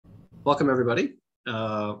Welcome, everybody.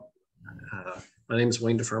 My name is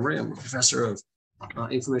Wayne DeFermery. I'm a professor of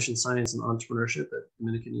information science and entrepreneurship at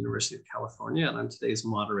Dominican University of California, and I'm today's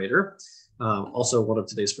moderator, also one of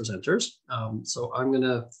today's presenters.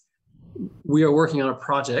 We are working on a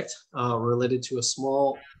project related to a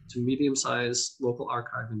small to medium-sized local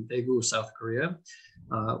archive in Daegu, South Korea,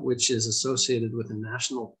 which is associated with a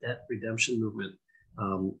national debt redemption movement,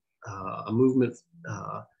 a movement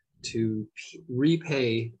to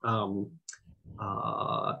repay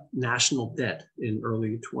national debt in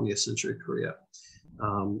early 20th century Korea.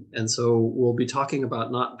 And so we'll be talking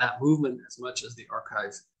about not that movement as much as the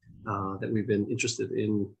archive that we've been interested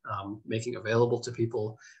in making available to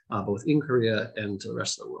people both in Korea and to the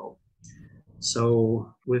rest of the world.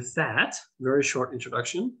 So with that, very short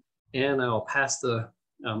introduction, and I'll pass the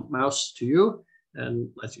mouse to you and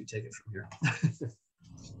let you take it from here.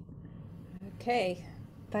 Okay,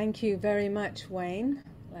 thank you very much, Wayne.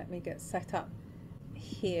 Let me get set up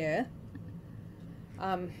here.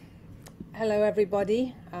 Hello,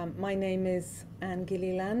 everybody. My name is Anne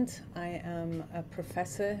Gilliland. I am a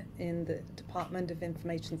professor in the Department of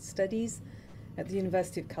Information Studies at the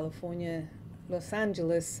University of California, Los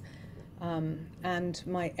Angeles, and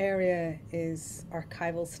my area is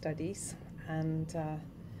archival studies, and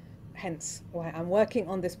hence why I'm working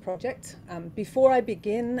on this project. Before I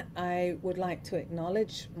begin, I would like to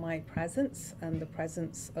acknowledge my presence and the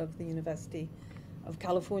presence of the University of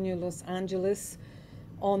California, Los Angeles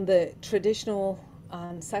on the traditional,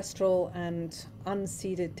 ancestral and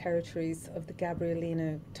unceded territories of the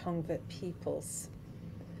Gabrielino Tongva peoples.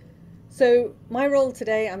 So my role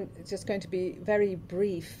today, I'm just going to be very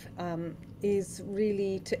brief, is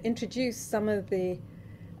really to introduce some of the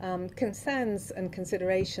concerns and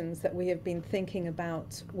considerations that we have been thinking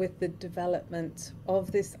about with the development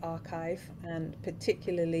of this archive, and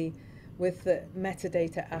particularly with the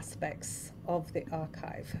metadata aspects of the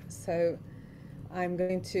archive. So I'm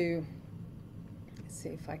going to see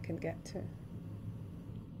if I can get to,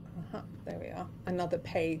 there we are, another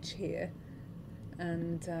page here.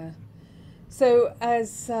 And so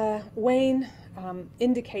as Wayne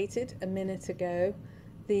indicated a minute ago,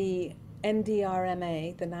 the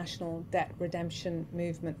NDRMA, the National Debt Redemption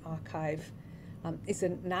Movement Archive, is a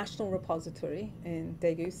national repository in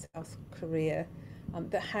Daegu, South Korea,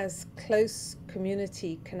 that has close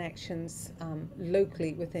community connections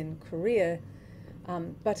locally within Korea,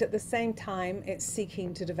 but at the same time it's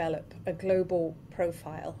seeking to develop a global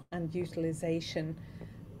profile and utilization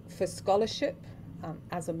for scholarship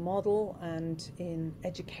as a model and in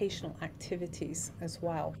educational activities as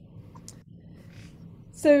well.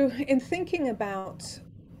 So in thinking about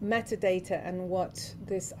metadata and what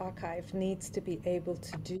this archive needs to be able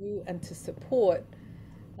to do and to support,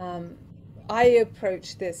 I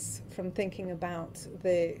approach this from thinking about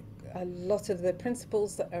a lot of the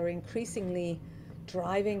principles that are increasingly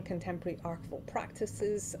driving contemporary archival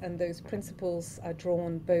practices, and those principles are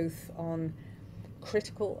drawn both on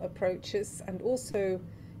critical approaches and also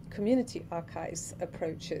community archives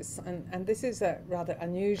approaches. And this is a rather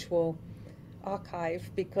unusual archive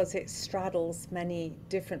because it straddles many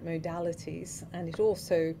different modalities, and it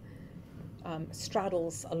also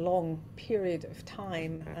straddles a long period of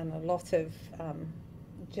time and a lot of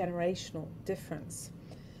generational difference.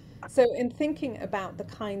 So in thinking about the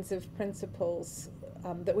kinds of principles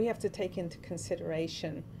that we have to take into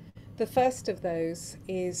consideration, the first of those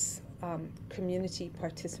is community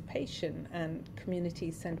participation and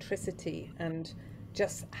community centricity, and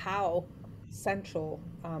just how central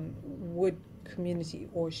would community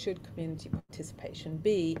or should community participation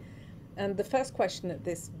be. And the first question that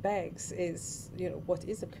this begs is, what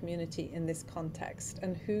is a community in this context,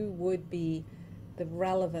 and who would be the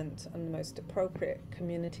relevant and the most appropriate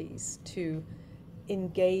communities to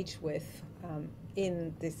engage with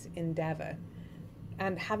in this endeavor?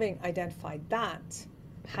 And having identified that,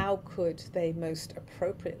 how could they most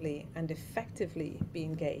appropriately and effectively be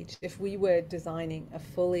engaged? If we were designing a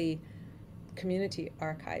fully community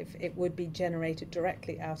archive, it would be generated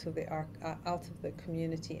directly out of the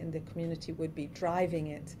community, and the community would be driving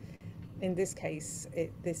it. In this case,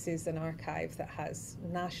 this is an archive that has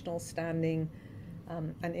national standing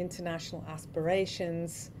and international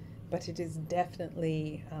aspirations, but it is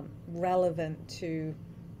definitely relevant to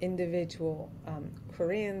individual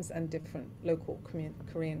Koreans and different local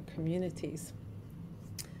Korean communities.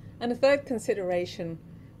 And a third consideration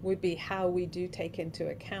would be how we do take into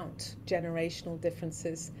account generational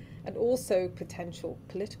differences and also potential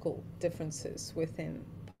political differences within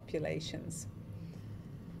populations.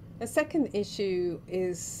 A second issue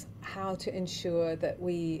is how to ensure that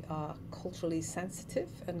we are culturally sensitive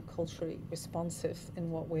and culturally responsive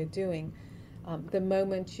in what we're doing. The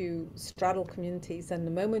moment you straddle communities and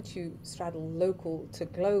the moment you straddle local to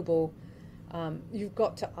global, you've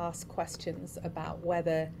got to ask questions about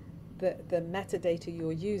whether the metadata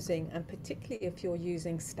you're using, and particularly if you're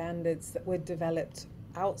using standards that were developed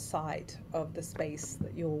outside of the space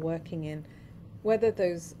that you're working in, whether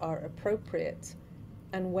those are appropriate,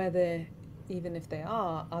 and whether, even if they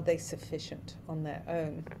are they sufficient on their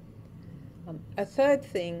own. A third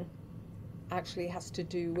thing actually has to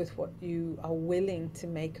do with what you are willing to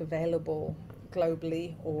make available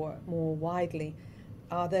globally or more widely.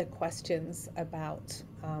 Are there questions about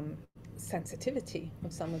sensitivity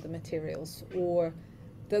of some of the materials, or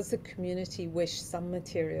does the community wish some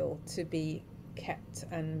material to be kept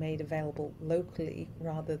and made available locally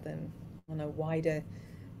rather than on a wider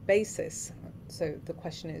basis? So the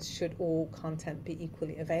question is, should all content be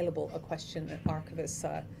equally available? A question that archivists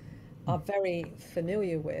are very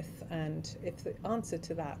familiar with. And if the answer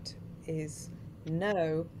to that is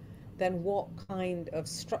no, then what kind of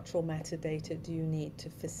structural metadata do you need to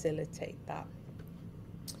facilitate that?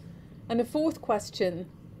 And the fourth question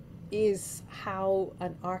is how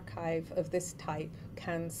an archive of this type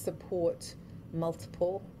can support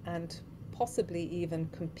multiple and possibly even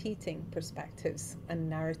competing perspectives and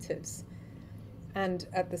narratives, and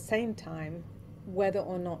at the same time whether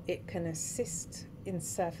or not it can assist in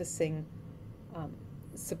surfacing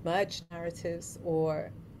submerged narratives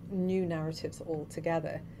or new narratives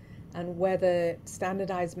altogether, and whether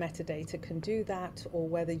standardized metadata can do that, or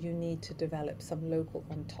whether you need to develop some local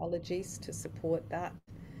ontologies to support that.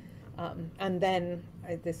 And then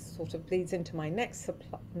this sort of leads into my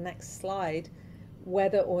next slide,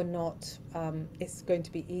 whether or not it's going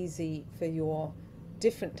to be easy for your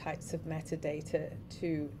different types of metadata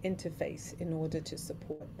to interface in order to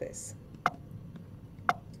support this.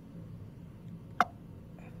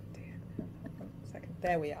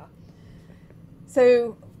 There we are.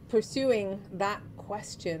 So pursuing that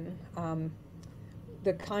question,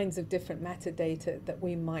 the kinds of different metadata that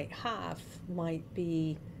we might have might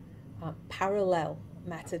be parallel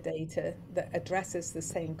metadata that addresses the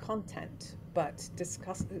same content but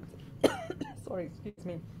discusses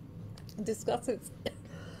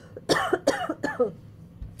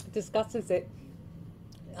discusses it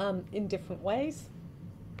in different ways,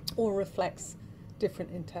 or reflects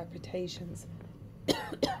different interpretations.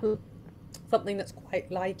 Something that's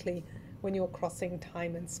quite likely when you're crossing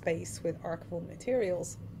time and space with archival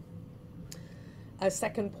materials. A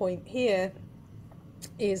second point here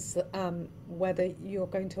is whether you're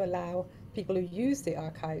going to allow people who use the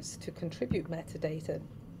archives to contribute metadata,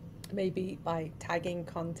 maybe by tagging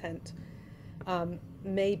content,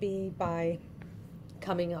 maybe by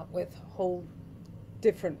coming up with whole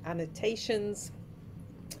different annotations,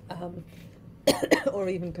 or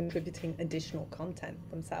even contributing additional content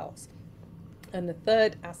themselves. And the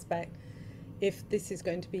third aspect, if this is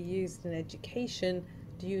going to be used in education,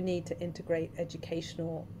 do you need to integrate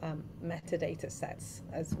educational metadata sets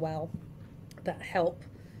as well that help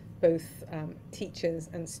both teachers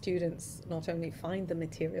and students not only find the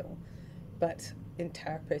material, but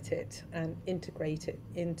interpret it and integrate it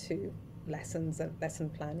into lessons and lesson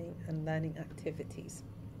planning and learning activities.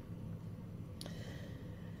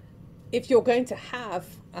 If you're going to have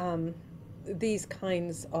these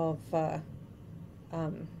kinds of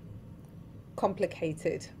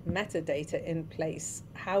complicated metadata in place,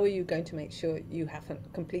 how are you going to make sure you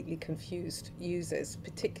haven't completely confused users,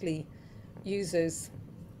 particularly users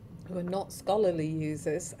who are not scholarly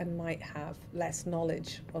users and might have less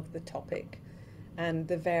knowledge of the topic, and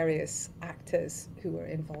the various actors who are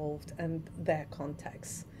involved and their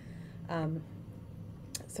contexts?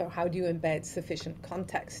 So how do you embed sufficient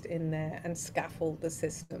context in there and scaffold the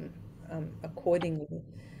system accordingly?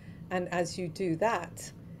 And as you do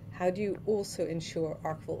that, how do you also ensure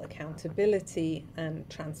archival accountability and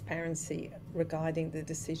transparency regarding the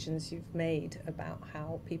decisions you've made about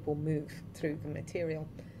how people move through the material?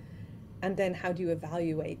 And then how do you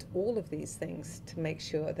evaluate all of these things to make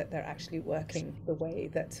sure that they're actually working the way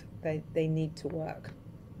that they need to work?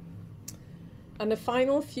 And the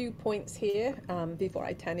final few points here, before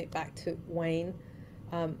I turn it back to Wayne,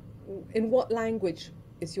 in what language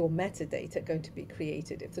is your metadata going to be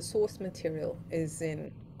created? If the source material is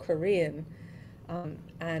in Korean,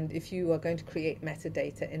 and if you are going to create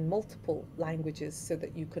metadata in multiple languages so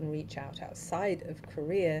that you can reach out outside of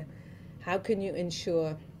Korea, how can you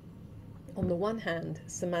ensure, on the one hand,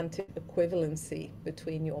 semantic equivalency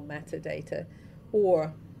between your metadata,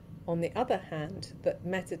 or on the other hand, that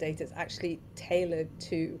metadata is actually tailored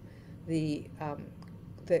to the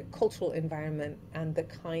the cultural environment and the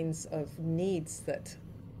kinds of needs that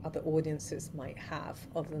other audiences might have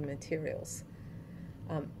of the materials.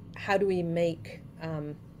 How do we make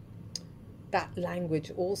that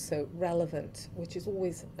language also relevant, which is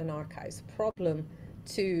always an archive's problem,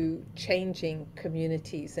 to changing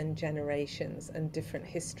communities and generations and different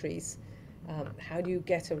histories? How do you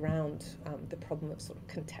get around the problem of sort of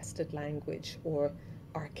contested language or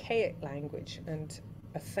archaic language and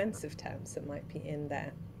offensive terms that might be in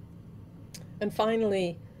there? And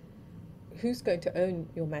finally, who's going to own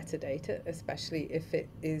your metadata, especially if it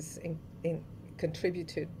is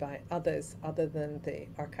contributed by others other than the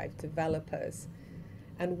archive developers,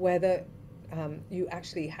 and whether you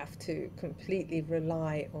actually have to completely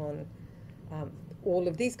rely on all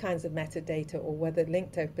of these kinds of metadata, or whether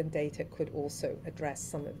linked open data could also address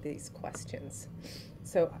some of these questions.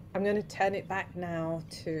 So I'm going to turn it back now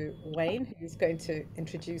to Wayne, who's going to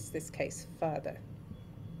introduce this case further.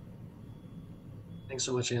 Thanks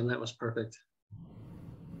so much, Anne. That was perfect.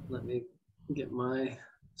 Let me get my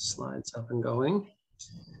slides up and going.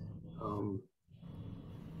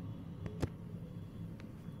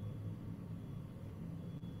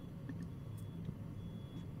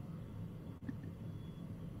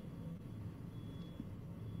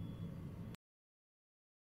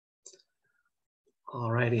 All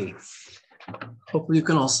righty. Hopefully you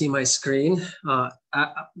can all see my screen.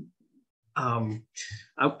 I'm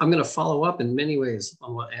going to follow up in many ways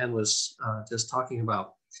on what Anne was just talking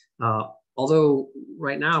about. Although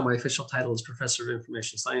right now my official title is Professor of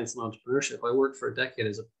Information Science and Entrepreneurship, I worked for a decade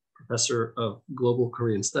as a professor of global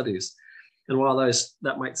Korean studies. And while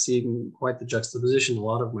that might seem quite the juxtaposition, a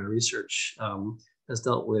lot of my research has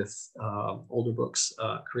dealt with older books,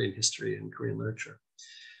 Korean history and Korean literature.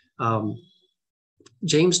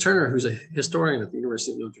 James Turner, who's a historian at the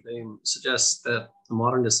University of Notre Dame, suggests that the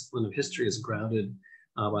modern discipline of history is grounded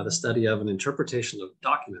by the study of an interpretation of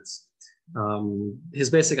documents. His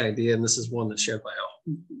basic idea, and this is one that's shared by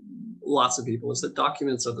lots of people, is that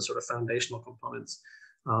documents are the sort of foundational components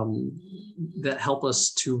that help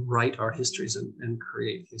us to write our histories and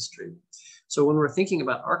create history. So when we're thinking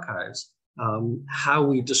about archives, how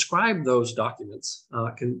we describe those documents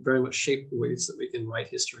can very much shape the ways that we can write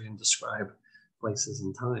history and describe places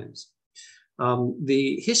and times.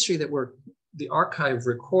 The history that the archive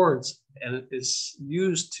records and it is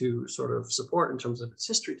used to sort of support in terms of its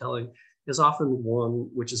history telling is often one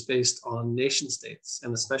which is based on nation states,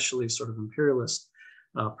 and especially sort of imperialist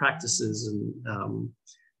practices and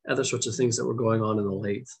other sorts of things that were going on in the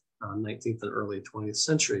late 19th and early 20th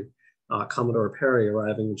century. Commodore Perry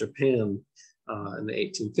arriving in Japan in the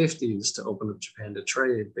 1850s to open up Japan to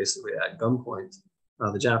trade, basically at gunpoint.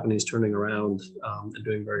 The Japanese turning around and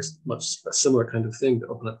doing very much a similar kind of thing to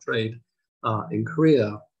open up trade in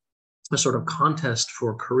Korea, a sort of contest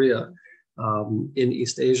for Korea in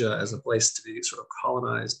East Asia as a place to be sort of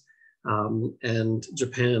colonized, and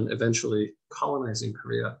Japan eventually colonizing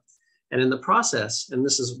Korea. And in the process, and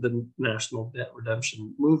this is the national debt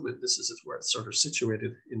redemption movement, this is where it's sort of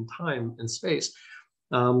situated in time and space,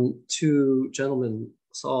 two gentlemen,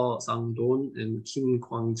 Seo Sang-don and Kim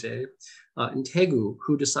Kwang-jae in Daegu,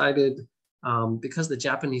 who decided, because the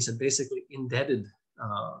Japanese had basically indebted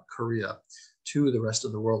Korea to the rest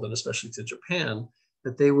of the world, and especially to Japan,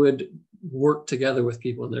 that they would work together with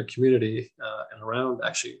people in their community and around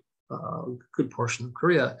actually a good portion of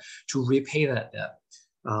Korea to repay that debt,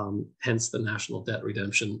 hence the national debt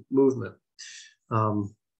redemption movement.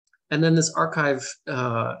 And then this archive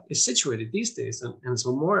is situated these days and is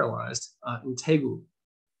memorialized in Daegu,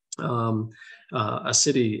 a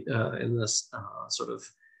city in this sort of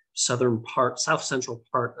southern part, south central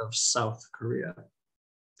part of South Korea.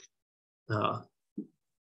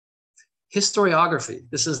 Historiography,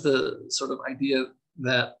 this is the sort of idea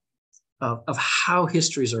that of how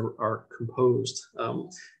histories are composed,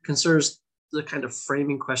 concerns the kind of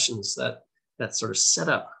framing questions that sort of set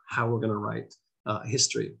up how we're going to write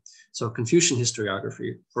history. So Confucian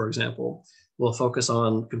historiography, for example, will focus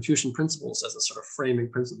on Confucian principles as a sort of framing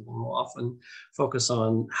principle, and will often focus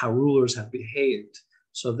on how rulers have behaved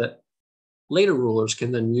so that later rulers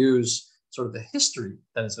can then use sort of the history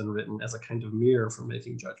that has been written as a kind of mirror for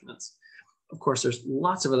making judgments. Of course, there's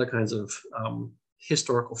lots of other kinds of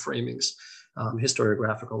historical framings,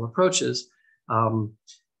 historiographical approaches.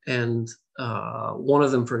 And one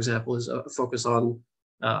of them, for example, is a focus on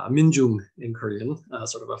Minjung in Korean,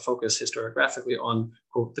 sort of a focus historiographically on,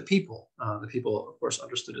 quote, the people. The people, of course,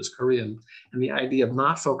 understood as Korean. And the idea of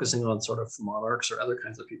not focusing on sort of monarchs or other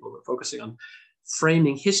kinds of people, but focusing on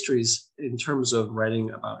framing histories in terms of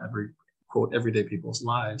writing about quote, everyday people's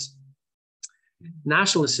lives.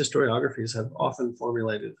 nationalist historiographies have often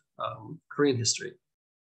formulated Korean history.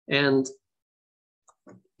 And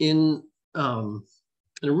in a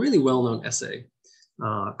really well-known essay,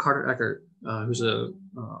 Carter Eckert, who's a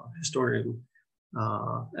historian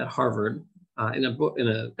at Harvard, in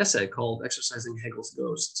an essay called "Exercising Hegel's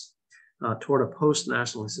Ghosts" toward a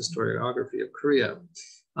post-nationalist historiography of Korea,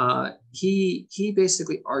 he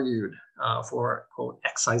basically argued for, quote,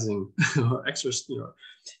 excising or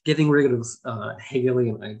getting rid of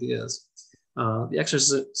Hegelian ideas. The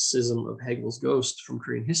exorcism of Hegel's ghost from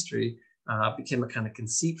Korean history became a kind of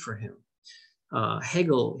conceit for him.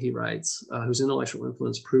 Hegel, he writes, whose intellectual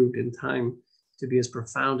influence proved in time to be as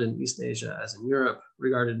profound in East Asia as in Europe,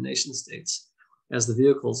 regarded nation states as the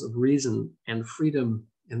vehicles of reason and freedom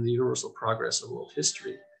in the universal progress of world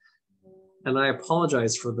history. And I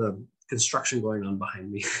apologize for the construction going on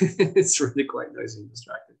behind me. It's really quite noisy and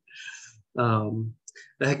distracting.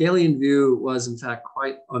 The Hegelian view was, in fact,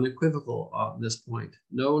 quite unequivocal on this point.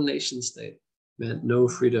 No nation state meant no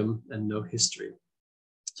freedom and no history.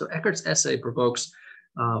 So Eckert's essay provokes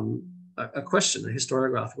a question, a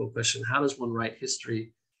historiographical question. How does one write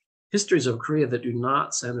histories of Korea that do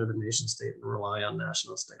not center the nation state and rely on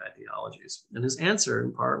nationalistic ideologies? And his answer,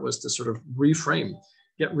 in part, was to sort of reframe,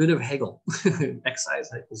 get rid of Hegel,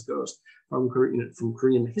 excise Hegel's ghost from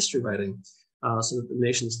Korean history writing, so that the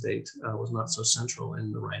nation state was not so central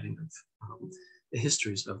in the writing of the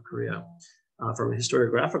histories of Korea. From a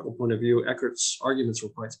historiographical point of view, Eckert's arguments were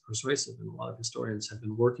quite persuasive, and a lot of historians have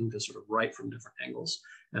been working to sort of write from different angles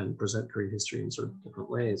and present Korean history in sort of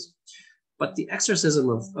different ways. But the exorcism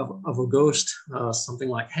of a ghost, something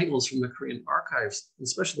like Hegel's from the Korean archives,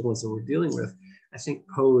 especially the ones that we're dealing with, I think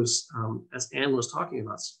pose, as Anne was talking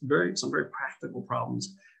about, some very practical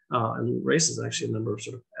problems, and raises actually a number of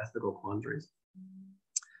sort of ethical quandaries.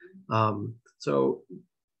 So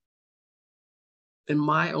in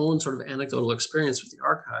my own sort of anecdotal experience with the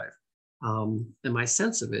archive, and my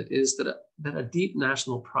sense of it is that a deep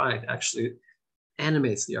national pride actually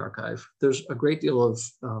animates the archive. There's a great deal of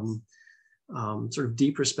sort of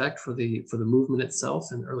deep respect for the movement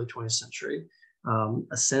itself in the early 20th century,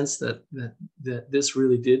 a sense that this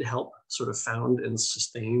really did help sort of found and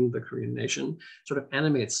sustain the Korean nation, sort of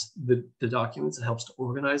animates the documents. It helps to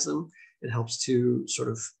organize them. It helps to sort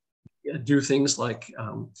of do things like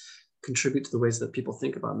contribute to the ways that people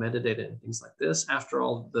think about metadata and things like this. After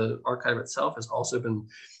all, the archive itself has also been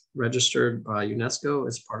registered by UNESCO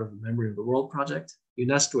as part of the Memory of the World project.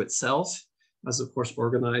 UNESCO itself was, of course,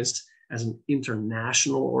 organized as an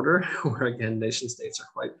international order, where again, nation states are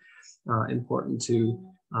quite important to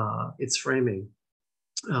its framing.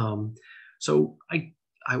 So I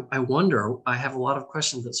wonder, I have a lot of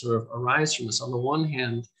questions that sort of arise from this. On the one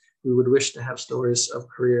hand, we would wish to have stories of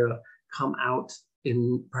Korea come out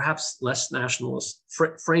in perhaps less nationalist,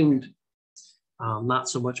 framed not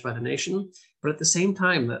so much by the nation, but at the same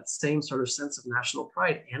time, that same sort of sense of national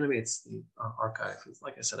pride animates the archive.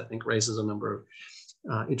 Like I said, I think raises a number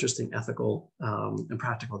of interesting ethical and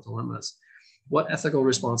practical dilemmas. What ethical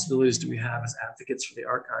responsibilities do we have as advocates for the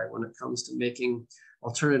archive when it comes to making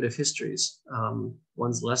alternative histories,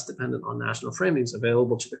 ones less dependent on national framings,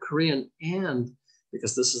 available to the Korean and,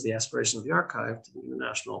 because this is the aspiration of the archive, to the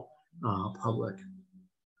international public?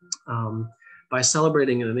 By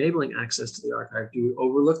celebrating and enabling access to the archive, do we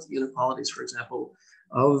overlook the inequalities, for example,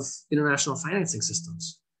 of international financing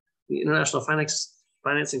systems? The international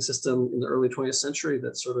financing system in the early 20th century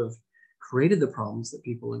that sort of created the problems that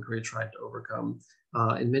people in Korea tried to overcome,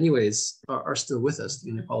 in many ways are still with us,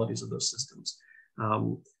 the inequalities of those systems.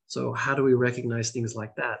 So how do we recognize things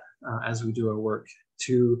like that as we do our work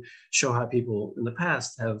to show how people in the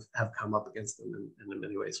past have come up against them and in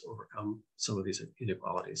many ways overcome some of these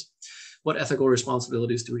inequalities? What ethical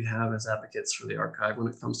responsibilities do we have as advocates for the archive when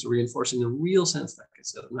it comes to reinforcing the real sense, like I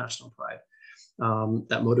said, of national pride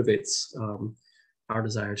that motivates our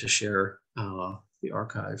desire to share the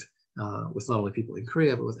archive with not only people in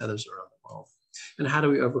Korea, but with others around the world? And how do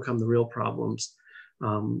we overcome the real problems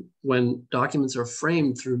when documents are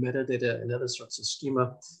framed through metadata and other sorts of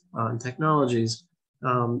schema and technologies?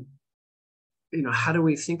 How do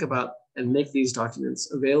we think about and make these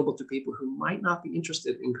documents available to people who might not be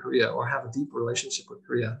interested in Korea or have a deep relationship with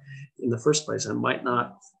Korea in the first place, and might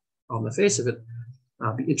not, on the face of it,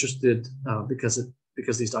 be interested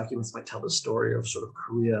because these documents might tell the story of sort of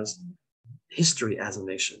Korea's history as a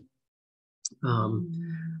nation?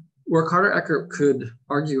 Where Carter Eckert could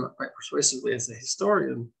argue quite persuasively as a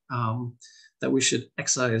historian that we should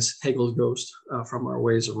excise Hegel's ghost from our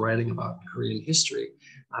ways of writing about Korean history,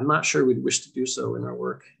 I'm not sure we'd wish to do so in our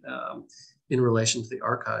work in relation to the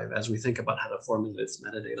archive as we think about how to formulate its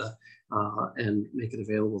metadata and make it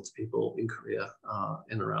available to people in Korea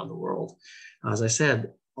and around the world. As I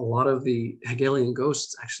said, a lot of the Hegelian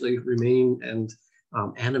ghosts actually remain and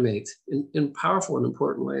animate in powerful and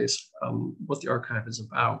important ways what the archive is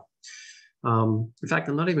about. In fact,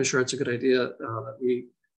 I'm not even sure it's a good idea that we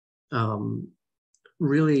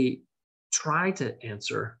really try to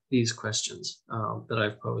answer these questions that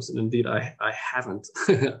I've posed. And indeed, I haven't.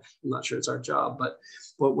 I'm not sure it's our job, but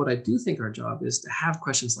what I do think our job is to have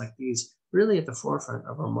questions like these really at the forefront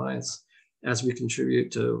of our minds as we contribute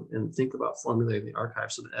to and think about formulating the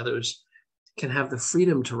archive so that others can have the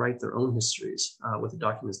freedom to write their own histories with the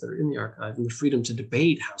documents that are in the archive and the freedom to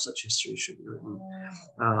debate how such histories should be written.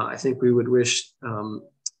 I think we would wish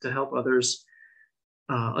to help others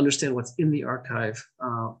understand what's in the archive,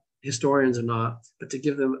 historians or not, but to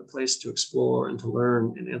give them a place to explore and to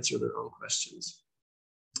learn and answer their own questions.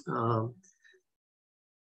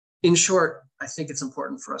 In short, I think it's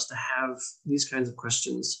important for us to have these kinds of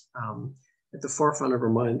questions at the forefront of our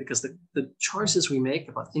mind, because the choices we make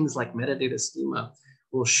about things like metadata schema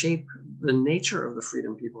will shape the nature of the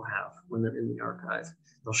freedom people have when they're in the archive.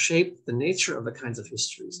 They'll shape the nature of the kinds of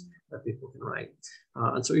histories that people can write.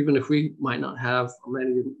 And so even if we might not have, or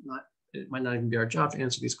it might not even be our job to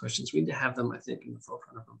answer these questions, we need to have them, I think, in the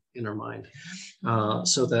forefront of our mind,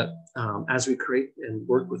 so that as we create and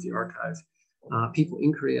work with the archive, people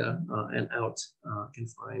in Korea and out can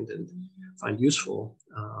find useful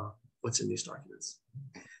what's in these documents.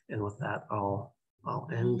 And with that, I'll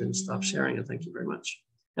end and stop sharing, and thank you very much.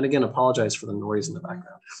 And again, apologize for the noise in the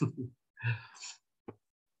background.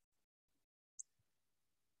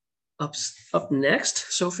 Up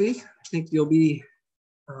next, Sophie, I think you'll be,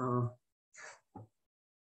 or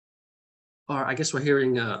I guess we're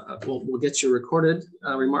hearing, we'll get your recorded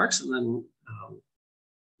remarks and then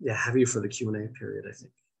yeah, have you for the Q&A period, I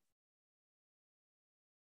think.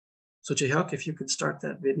 So Jaehyuk, if you could start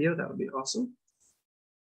that video, that would be awesome.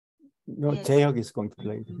 No, yes. Jaehyuk is going to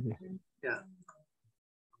play. Yeah.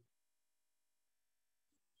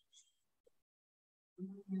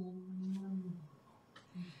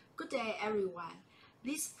 Good day, everyone.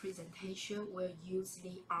 This presentation will use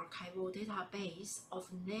the archival database of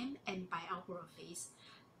name and biographies,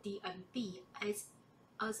 DMB, as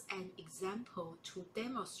an example to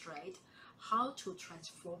demonstrate how to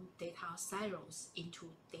transform data silos into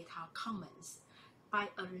data commons by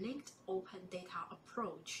a linked open data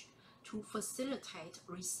approach to facilitate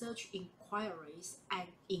research inquiries and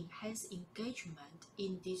enhance engagement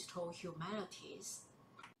in digital humanities.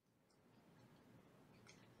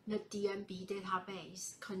 The DMB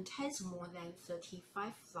database contains more than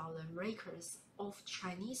 35,000 records of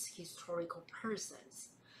Chinese historical persons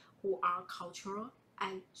who are cultural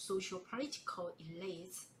and socio-political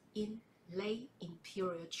elites in late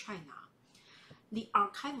imperial China. The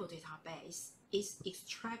archival database is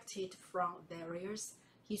extracted from various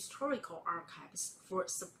historical archives for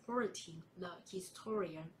supporting the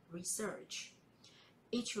historian research.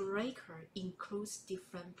 Each record includes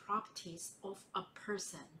different properties of a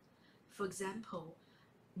person. For example,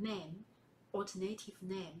 name, alternative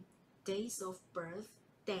name, days of birth,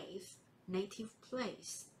 death, native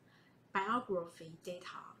place, biography data,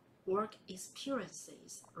 work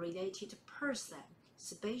experiences, related person,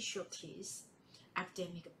 specialties,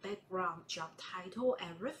 academic background, job title,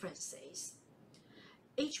 and references.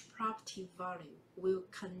 Each property value will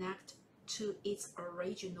connect to its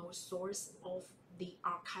original source of the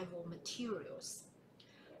archival materials.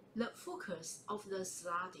 The focus of the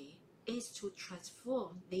study is to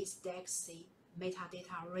transform these DXC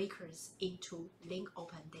metadata records into linked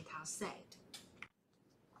open data set.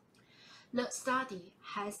 The study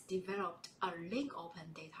has developed a linked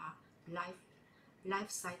open data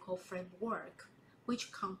lifecycle framework,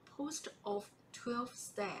 which composed of 12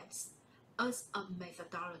 steps as a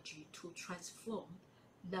methodology to transform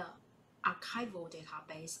the archival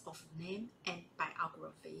database of name and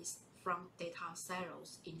biographies from data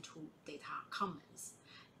silos into data commons.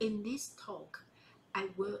 In this talk, I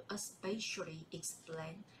will especially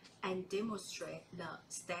explain and demonstrate the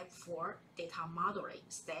Step 4 data modeling,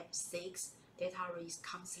 Step 6 data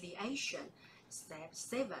reconciliation, Step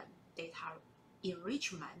 7 data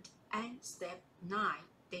enrichment, and Step 9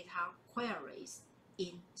 data queries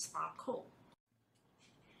in Sparkle.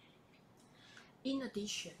 In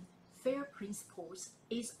addition, FAIR principles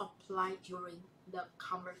is applied during the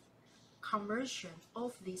conversion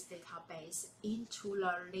of this database into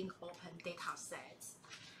the linked open data sets.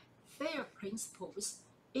 FAIR principles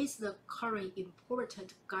is the current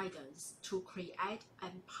important guidance to create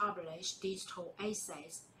and publish digital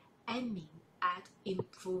assets aiming at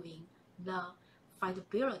improving the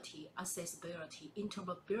findability, accessibility,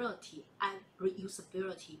 interoperability, and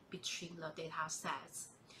reusability between the data sets.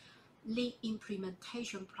 The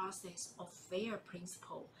implementation process of FAIR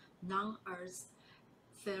principle, known as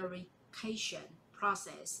verification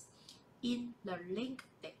process, in the linked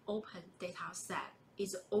open data set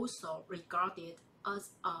is also regarded as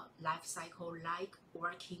a lifecycle-like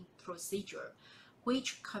working procedure,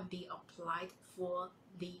 which can be applied for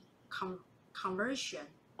the conversion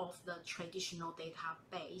of the traditional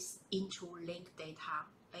database into linked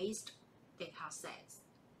data-based datasets.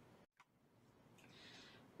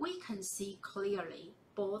 We can see clearly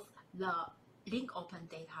both the linked open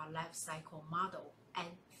data lifecycle model and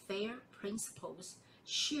FAIR principles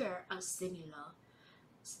share a similar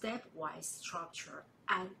stepwise structure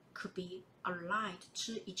and could be aligned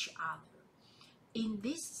to each other. In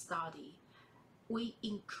this study, we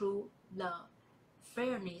include the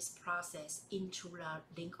fairness process into the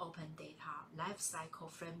linked open data lifecycle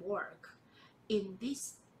framework. In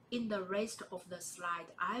the rest of the slide,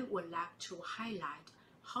 I would like to highlight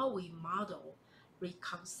how we model,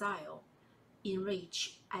 reconcile,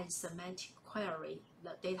 enrich, and semantic query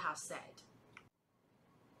the dataset.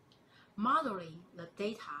 Modeling the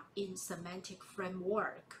data in semantic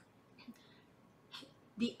framework.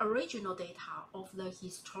 The original data of the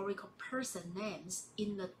historical person names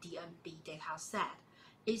in the DMB dataset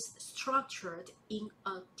is structured in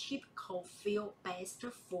a typical field-based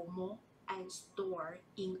format and stored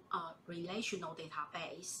in a relational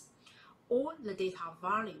database. All the data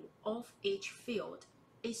value of each field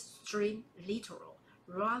is string literal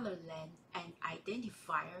rather than an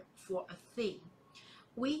identifier for a thing.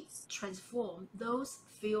 We transform those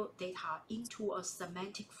field data into a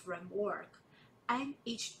semantic framework, and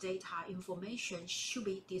each data information should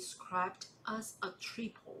be described as a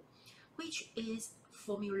triple, which is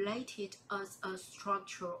formulated as a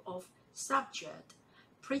structure of subject,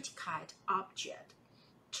 predicate, object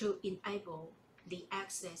to enable the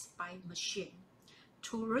access by machine.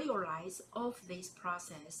 To realize of this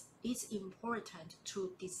process, it's important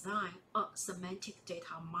to design a semantic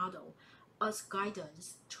data model as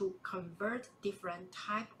guidance to convert different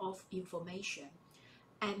types of information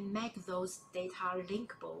and make those data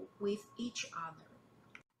linkable with each other.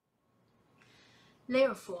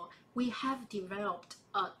 Therefore, we have developed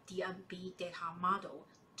a DMB data model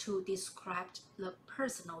to describe the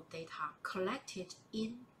personal data collected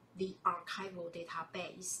in the archival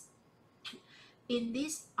database. In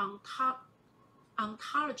this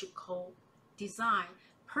ontological design,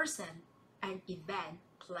 person and event,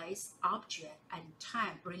 place, object, and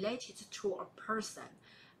time related to a person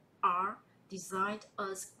are designed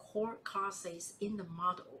as core classes in the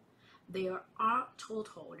model. There are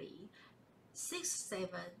totally 7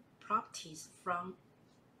 properties from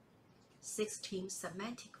 16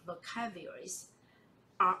 semantic vocabularies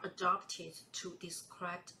are adopted to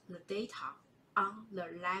describe the data on the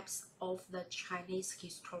laps of the Chinese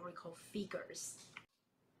historical figures.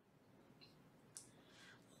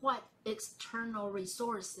 What external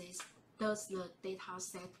resources does the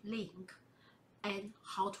dataset link, and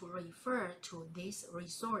how to refer to these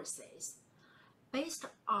resources? Based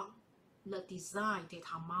on the design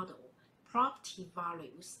data model, property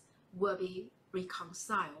values will be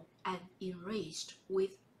reconciled and enriched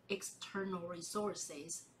with external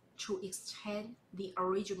resources to extend the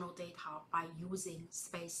original data by using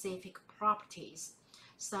specific properties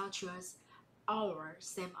such as our,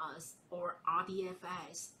 same as, or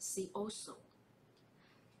RDFS, see also.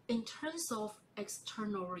 In terms of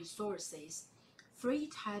external resources, 3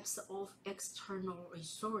 types of external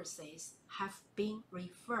resources have been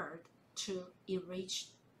referred to enrich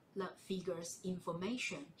the figures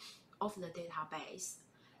information of the database.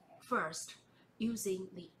 First, using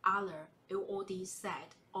the other LOD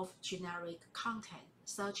set of generic content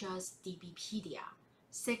such as DBpedia.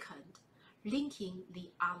 Second, linking the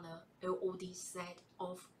other LOD set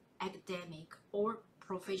of academic or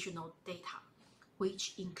professional data,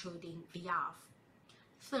 which including VF.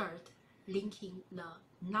 Third, linking the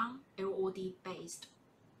non-LOD based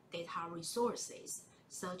data resources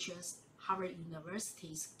such as Harvard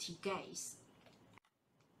University's TGASE.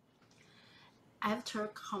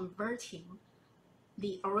 After converting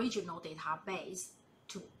the original database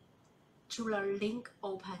to the linked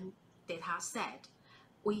open dataset,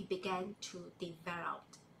 we began to develop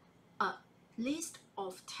a list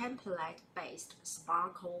of template-based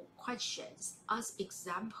Sparkle questions as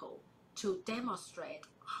example to demonstrate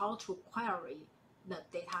how to query the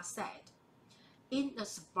dataset. In the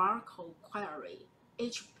Sparkle query,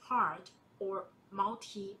 each part or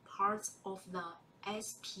multi-parts of the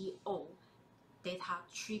SPO data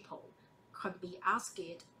triple can be asked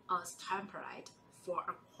as template for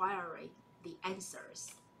acquiring the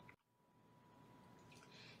answers.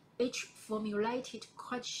 Each formulated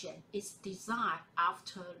question is designed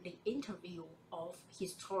after the interview of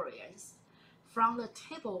historians. From the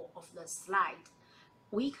table of the slide,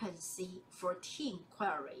 we can see 14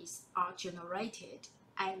 queries are generated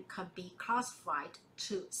and can be classified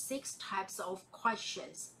to 6 types of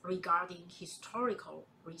questions regarding historical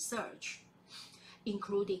research,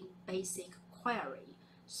 including basic query,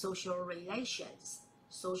 social relations,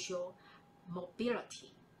 social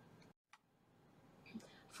mobility.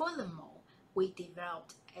 Furthermore, we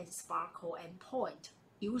developed a Sparkle endpoint.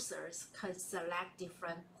 Users can select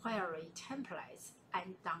different query templates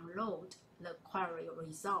and download the query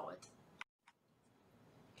result.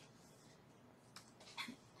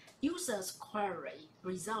 Users' query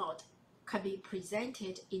result can be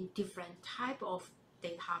presented in different types of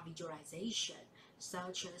data visualization,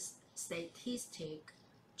 such as statistic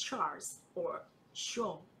charts or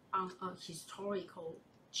shown on a historical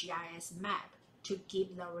GIS map to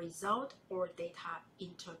give the result or data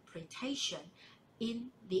interpretation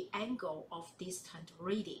in the angle of distant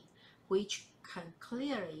reading, which can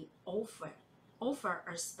clearly offer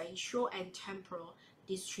a spatial and temporal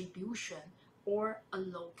distribution or a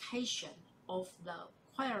location of the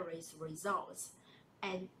query's results,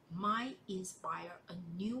 and might inspire a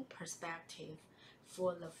new perspective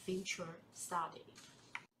for the future study.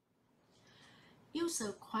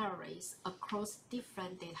 User queries across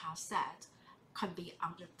different data sets can be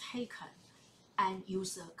undertaken, and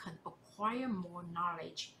user can acquire more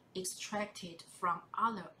knowledge extracted from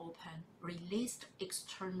other open released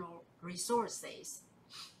external resources.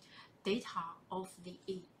 Data of the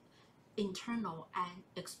internal and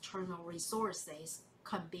external resources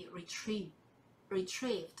can be retrieved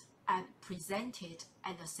and presented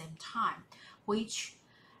at the same time, which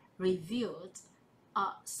revealed a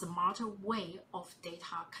smarter way of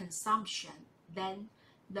data consumption than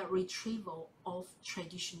the retrieval of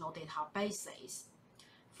traditional databases.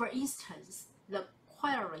 For instance, the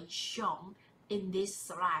query shown in this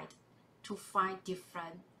slide to find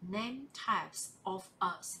different name types of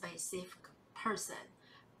a specific person,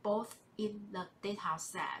 both in the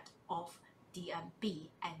dataset of DMB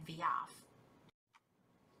and VF.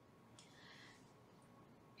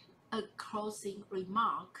 A closing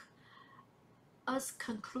remark. As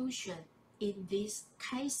conclusion, in this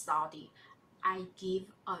case study, I give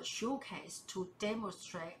a showcase to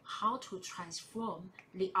demonstrate how to transform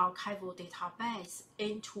the archival database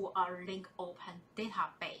into a link open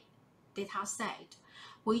dataset,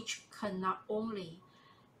 which can not only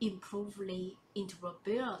improve the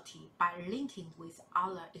interoperability by linking with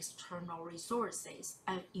other external resources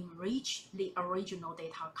and enrich the original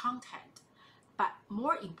data content, but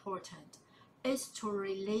more important is to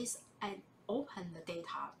release and open the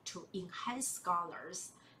data to enhance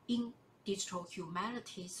scholars in digital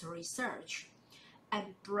humanities research and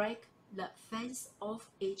break the fence of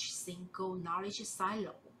each single knowledge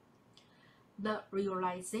silo. The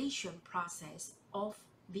realization process of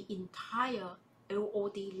the entire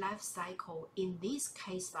LOD lifecycle in this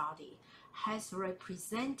case study has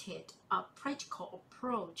represented a practical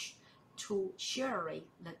approach to sharing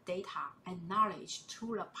the data and knowledge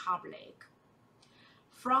to the public.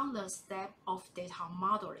 From the step of data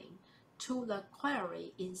modeling to the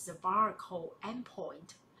query in Sparkle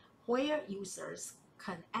endpoint, where users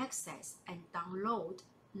can access and download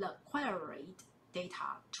the queried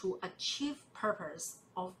data to achieve purpose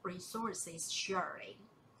of resources sharing.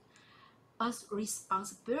 As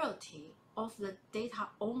responsibility of the data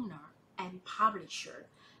owner and publisher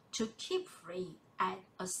to keep free and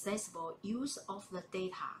accessible use of the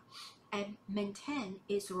data and maintain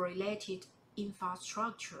its related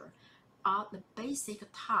infrastructure are the basic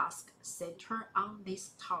tasks centered on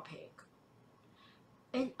this topic.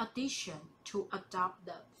 In addition to adopt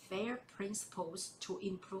the FAIR principles to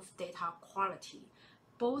improve data quality,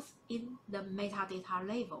 both in the metadata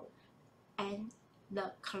level and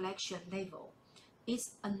the collection level,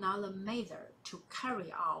 is another method to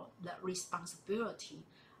carry out the responsibility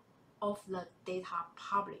of the data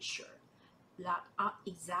publisher. That are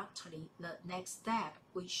exactly the next step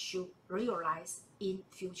we should realize in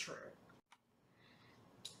future.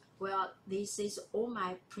 Well, this is all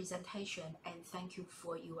my presentation, and thank you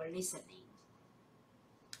for your listening.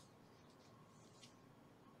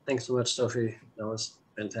 Thanks so much, Sophie. That was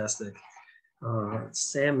fantastic.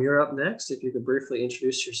 Sam, you're up next. If you could briefly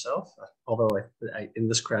introduce yourself, although in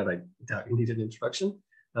this crowd, I doubt you need an introduction.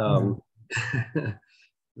 And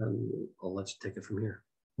I'll let you take it from here.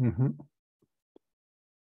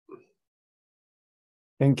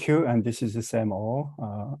 Thank you. And this is Sam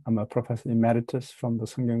Oh. I'm a professor emeritus from the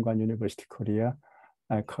Sungkyunkwan University, Korea,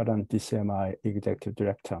 current DCMI executive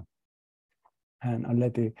director. And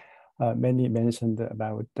already many mentioned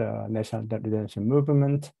about the National Debt Redemption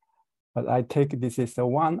Movement, but I take this is the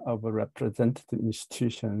one of a representative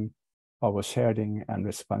institution of sharing and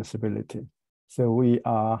responsibility. So we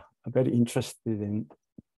are very interested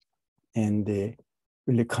in the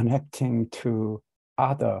really connecting to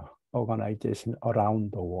other organizations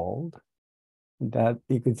around the world that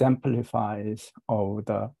exemplifies of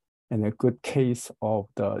in a good case of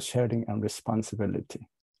the sharing and responsibility.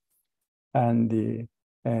 And the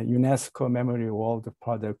UNESCO Memory World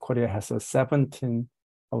Project, Korea has 17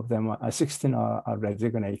 of them, 16 are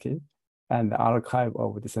designated, and the archive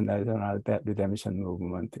of this National Debt Redemption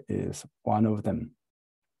Movement is one of them.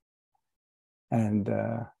 And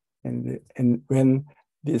when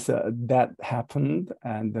this that happened,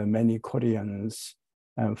 and many Koreans,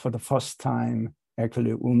 for the first time,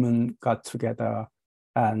 actually women got together,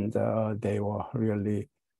 and they were really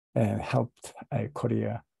helped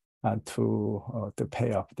Korea to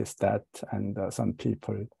pay off this debt. And some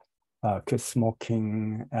people quit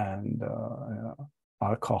smoking and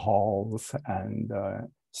alcohols, and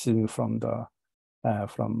seen from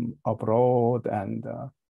abroad, and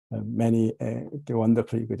many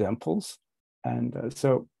wonderful examples. And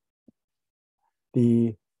so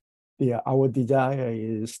our desire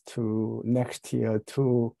is to next year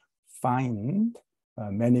to find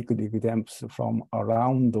many good examples from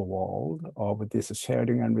around the world of this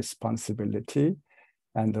sharing and responsibility,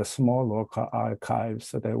 and the small local archives,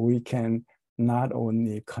 so that we can not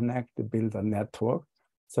only connect, build a network,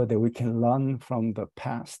 so that we can learn from the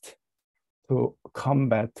past to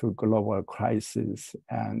combat to global crisis.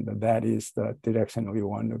 And that is the direction we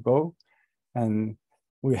want to go. And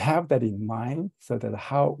we have that in mind, so that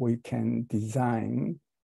how we can design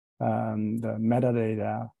the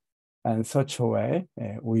metadata in such a way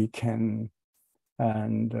we can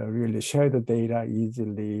really share the data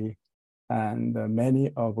easily. And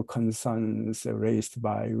many of the concerns raised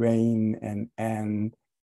by Wayne and Anne,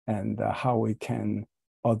 and how we can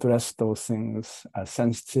address those things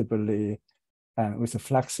sensitively and with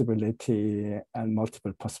flexibility and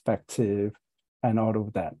multiple perspective and all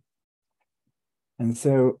of that. And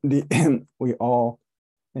so we all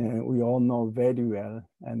know very well,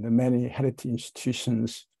 and many heritage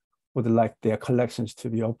institutions would like their collections to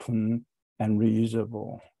be open and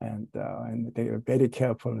reusable. And they are very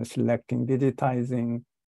careful in selecting, digitizing,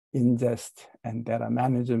 ingest, and data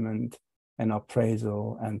management, and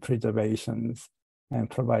appraisal, and preservations,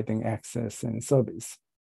 and providing access and service.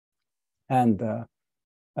 And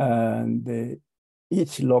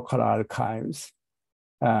each local archives,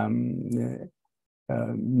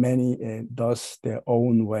 many does their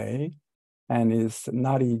own way, and it's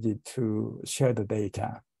not easy to share the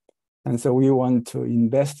data. And so we want to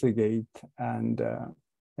investigate, and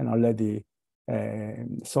already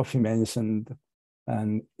Sophie mentioned,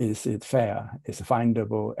 and is it fair, is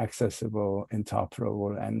findable, accessible,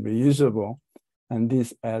 interoperable, and reusable? And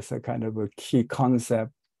this as a kind of a key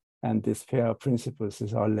concept, and this fair principles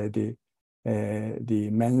is already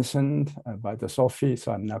mentioned by the Sophie,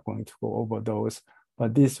 so I'm not going to go over those,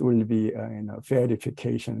 but this will be,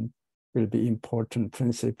 verification will be important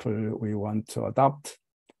principle we want to adopt.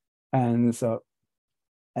 And so,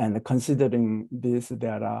 and considering this,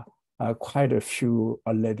 there are quite a few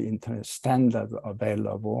already internet standards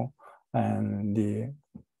available, and the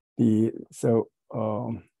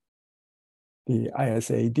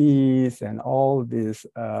ISADs and all these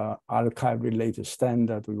archive-related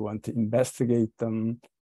standards, we want to investigate them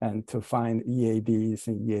and to find EADs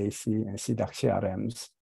and EAC and CDAC CRMs.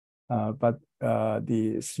 But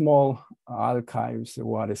the small archives,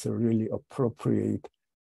 what is really appropriate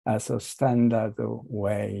as a standard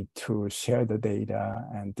way to share the data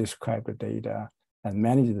and describe the data and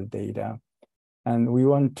manage the data. And we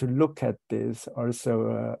want to look at this,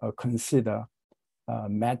 also consider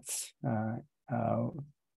METs,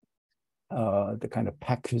 the kind of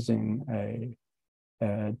packaging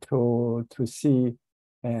to see,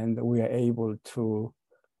 and we are able to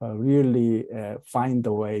really find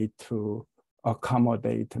a way to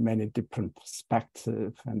accommodate many different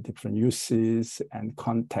perspectives and different uses and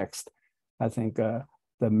context. I think the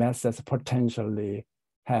methods potentially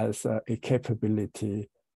has a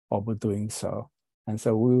capability of doing so. And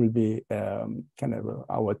so we will be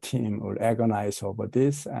our team will agonize over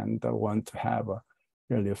this, and want to have a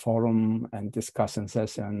really forum and discussion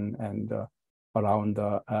session and around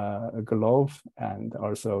the globe, and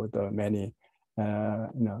also the many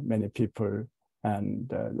many people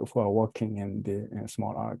and who are working in the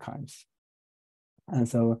small archives. And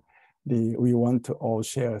so we want to all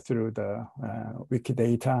share through the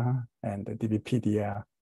Wikidata and the DBpedia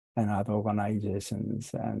and other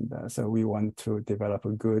organizations. And so we want to develop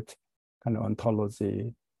a good kind of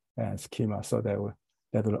ontology schema so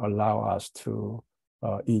that will allow us to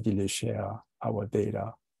easily share our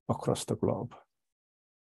data across the globe.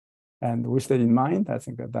 And with that in mind, I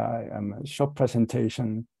think that I am a short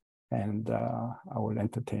presentation, and I will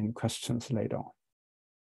entertain questions later on.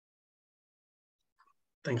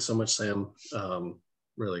 Thanks so much, Sam.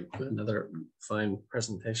 Really another fine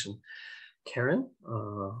presentation. Karen,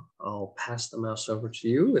 I'll pass the mouse over to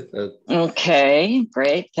you with the. Okay,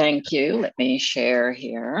 great, thank you. Let me share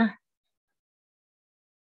here.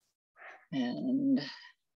 And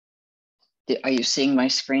are you seeing my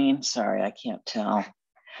screen? Sorry, I can't tell.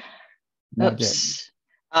 Oops.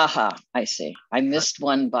 Aha, I see. I missed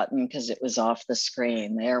one button because it was off the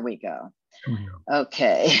screen. There we go.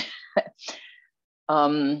 Okay.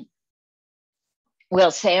 Well,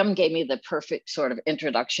 Sam gave me the perfect sort of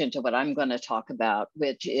introduction to what I'm going to talk about,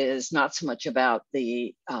 which is not so much about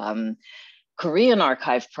the Korean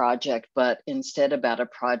Archive project, but instead about a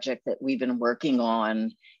project that we've been working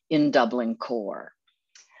on in Dublin Core.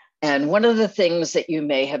 And one of the things that you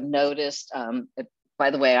may have noticed,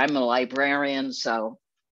 by the way, I'm a librarian, so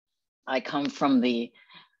I come from the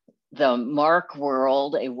MARC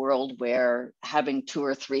world, a world where having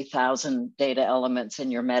 2,000 or 3,000 data elements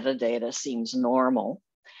in your metadata seems normal.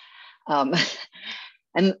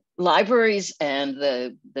 And libraries and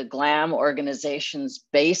the GLAM organizations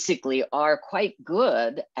basically are quite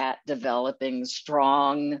good at developing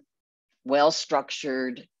strong,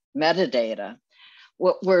 well-structured metadata.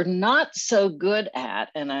 What we're not so good at,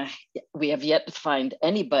 and we have yet to find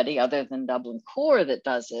anybody other than Dublin Core that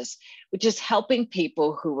does this, which is helping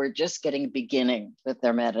people who are just beginning with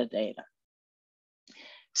their metadata.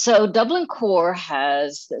 So Dublin Core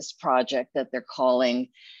has this project that they're calling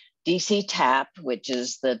DC TAP, which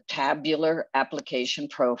is the Tabular Application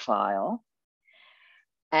Profile.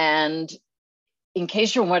 And in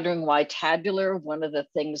case you're wondering why tabular, one of the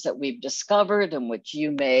things that we've discovered and which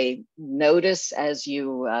you may notice as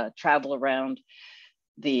you travel around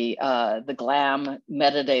the GLAM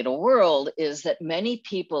metadata world is that many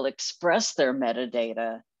people express their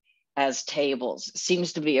metadata as tables. It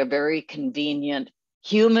seems to be a very convenient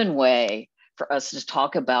human way for us to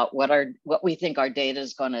talk about what we think our data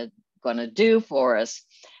is going to do for us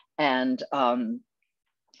and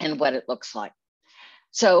what it looks like.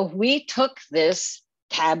 So we took this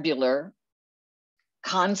tabular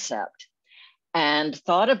concept and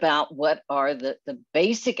thought about what are the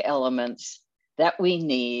basic elements that we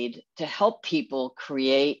need to help people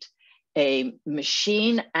create a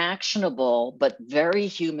machine actionable but very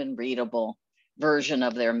human readable version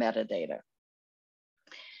of their metadata.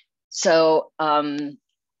 So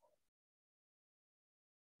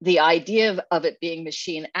the idea of it being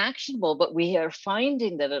machine actionable, but we are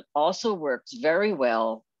finding that it also works very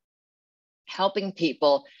well helping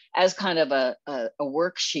people as kind of a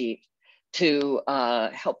worksheet to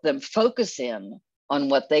help them focus in on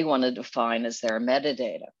what they want to define as their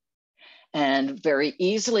metadata. And very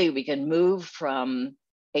easily we can move from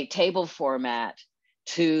a table format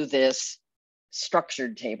to this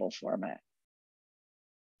structured table format.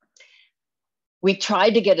 We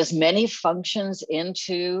tried to get as many functions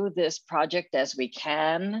into this project as we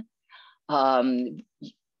can.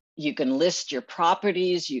 You can list your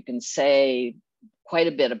properties. You can say quite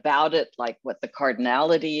a bit about it, like what the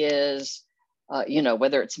cardinality is,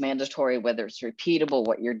 whether it's mandatory, whether it's repeatable,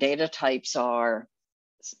 what your data types are,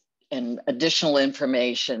 and additional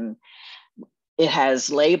information. It has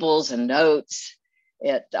labels and notes.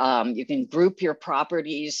 You can group your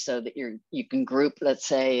properties so that you can group, let's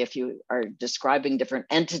say, if you are describing different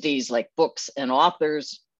entities like books and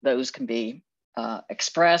authors, those can be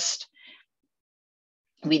expressed.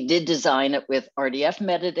 We did design it with RDF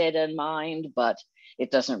metadata in mind, but it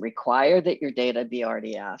doesn't require that your data be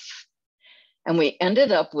RDF. And we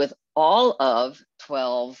ended up with all of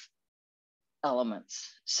 12 elements.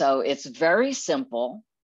 So it's very simple.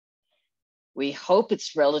 We hope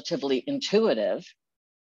it's relatively intuitive.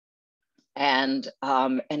 And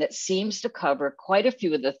it seems to cover quite a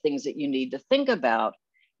few of the things that you need to think about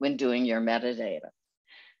when doing your metadata.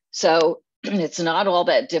 So it's not all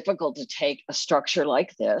that difficult to take a structure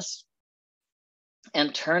like this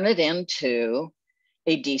and turn it into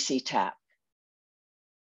a DC TAP.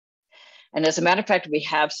 And as a matter of fact, we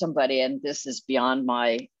have somebody, and this is beyond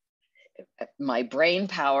my brain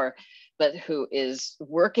power, but who is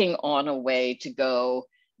working on a way to go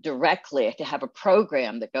directly, to have a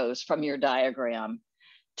program that goes from your diagram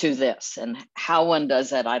to this. And how one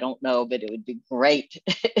does that, I don't know, but it would be great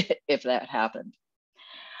if that happened.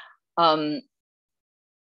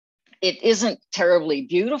 It isn't terribly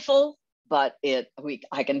beautiful, but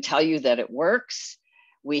I can tell you that it works.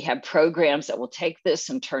 We have programs that will take this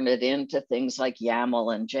and turn it into things like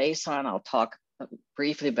YAML and JSON. I'll talk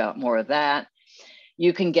briefly about more of that.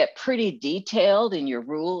 You can get pretty detailed in your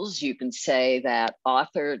rules. You can say that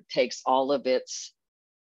author takes all of its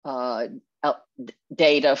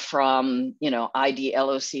data from,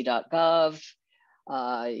 idloc.gov.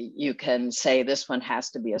 You can say this one has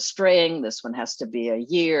to be a string, this one has to be a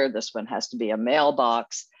year, this one has to be a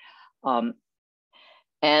mailbox.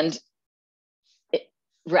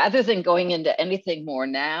 Rather than going into anything more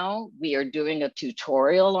now, we are doing a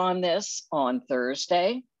tutorial on this on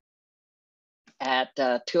Thursday at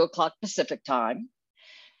 2 o'clock Pacific time.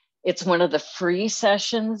 It's one of the free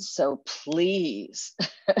sessions, so please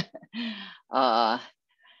let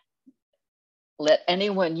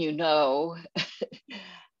anyone you know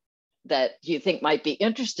that you think might be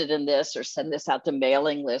interested in this, or send this out to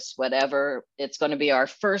mailing lists, whatever. It's going to be our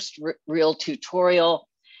first real tutorial.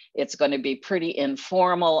 It's going to be pretty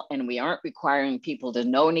informal, and we aren't requiring people to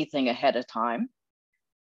know anything ahead of time.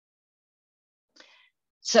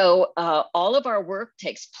 So all of our work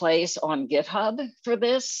takes place on GitHub for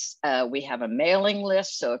this. We have a mailing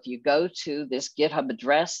list. So if you go to this GitHub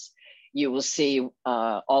address, you will see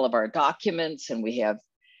all of our documents, and we have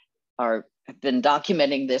been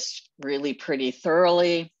documenting this really pretty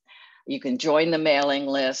thoroughly. You can join the mailing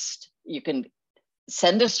list. You can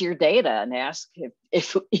send us your data and ask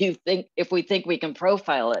if we think we can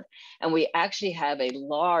profile it. And we actually have a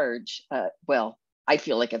large, well, I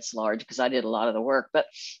feel like it's large because I did a lot of the work, but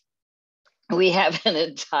we have an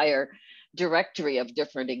entire directory of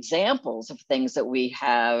different examples of things that we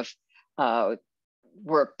have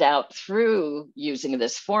worked out through using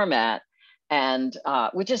this format, and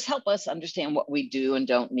would just help us understand what we do and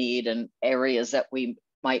don't need, and areas that we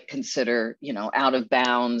might consider, out of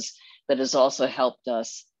bounds, that has also helped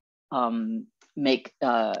us make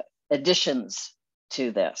additions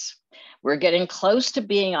to this. We're getting close to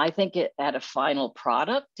being, I think, at a final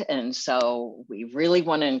product. And so we really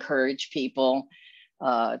want to encourage people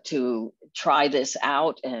to try this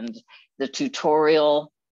out. And the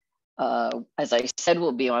tutorial, as I said,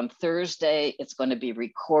 will be on Thursday. It's going to be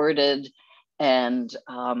recorded. And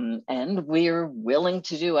we're willing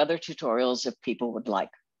to do other tutorials if people would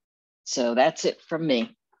like. So that's it from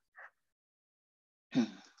me.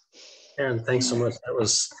 Aaron, thanks so much.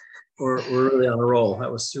 We're really on a roll.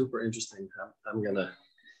 That was super interesting. I'm gonna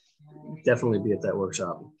definitely be at that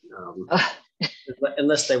workshop.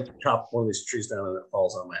 Unless they chop one of these trees down and it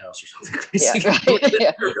falls on my house or something crazy. Yeah, right.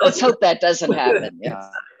 Yeah. Let's hope that doesn't happen. Yeah.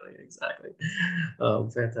 Exactly.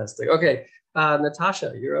 Fantastic. Okay,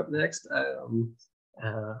 Natasha, you're up next. I'm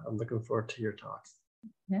looking forward to your talk.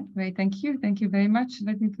 Yeah, great. Thank you. Thank you very much.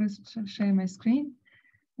 Let me first share my screen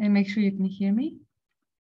and make sure you can hear me.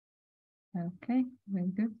 Okay, very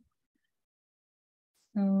good.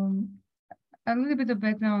 So a little bit of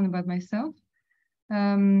background about myself.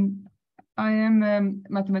 I am a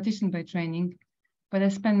mathematician by training, but I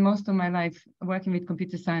spent most of my life working with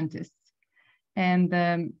computer scientists.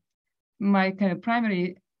 And my kind of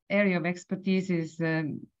primary area of expertise is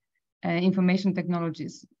information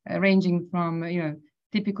technologies, ranging from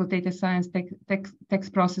typical data science,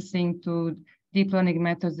 text processing, to deep learning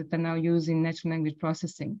methods that are now used in natural language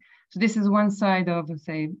processing. So this is one side of,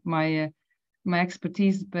 say, my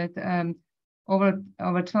expertise, but over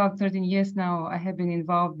 12, 13 years now, I have been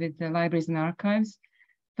involved with the libraries and archives.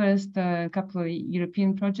 First, a couple of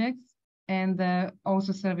European projects, and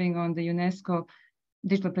also serving on the UNESCO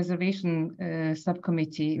Digital Preservation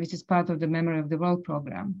Subcommittee, which is part of the Memory of the World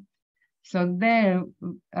program. So there,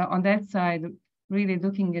 on that side, really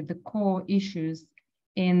looking at the core issues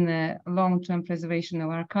in long-term preservation of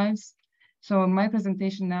archives. So my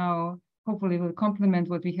presentation now hopefully will complement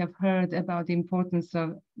what we have heard about the importance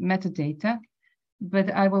of metadata, but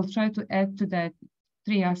I will try to add to that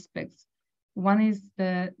three aspects. One is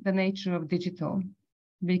the nature of digital,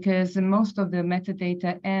 because most of the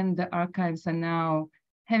metadata and the archives are now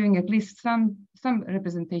having at least some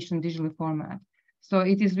representation in digital format. So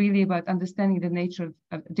it is really about understanding the nature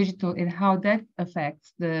of digital and how that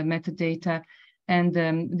affects the metadata and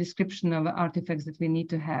description of artifacts that we need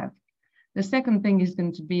to have. The second thing is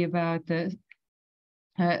going to be about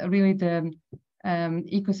really the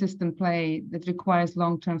ecosystem play that requires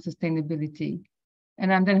long-term sustainability.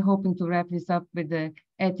 And I'm then hoping to wrap this up with the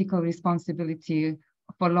ethical responsibility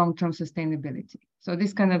for long-term sustainability. So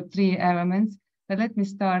this kind of three elements. But let me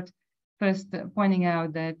start first pointing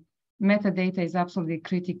out that metadata is absolutely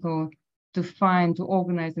critical to find, to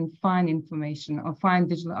organize and find information or find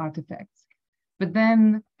digital artifacts. But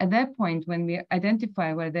then at that point, when we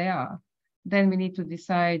identify where they are, then we need to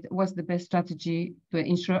decide what's the best strategy to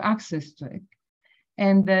ensure access to it.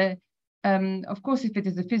 And of course, if it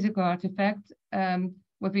is a physical artifact,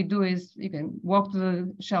 what we do is you can walk to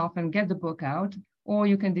the shelf and get the book out, or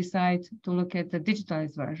you can decide to look at the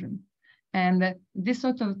digitized version. And this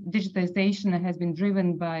sort of digitization has been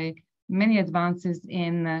driven by many advances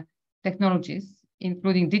in technologies,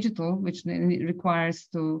 including digital, which requires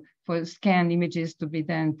for scanned images to be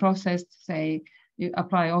then processed. Say you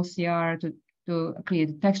apply OCR to create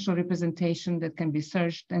a textual representation that can be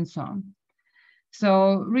searched and so on.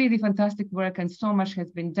 So really fantastic work, and so much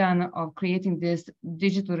has been done of creating this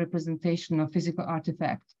digital representation of physical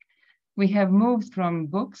artifacts. We have moved from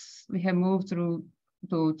books, we have moved to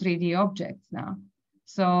 3D objects now.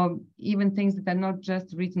 So even things that are not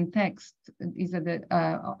just written text, these are the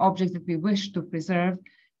objects that we wish to preserve.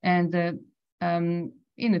 And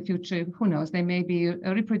in the future, who knows, they may be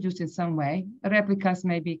reproduced in some way. Replicas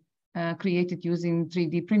may be created using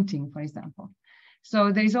 3D printing, for example.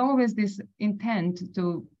 So there is always this intent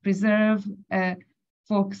to preserve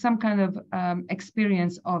for some kind of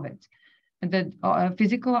experience of it. And the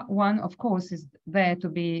physical one, of course, is there to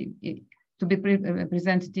be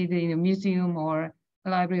presented either in a museum or a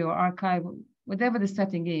library or archive, whatever the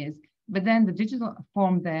setting is. But then the digital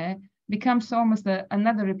form there becomes almost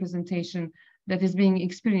another representation that is being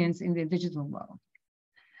experienced in the digital world.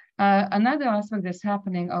 Another aspect that's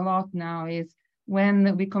happening a lot now is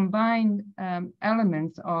when we combine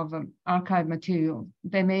elements of archive material.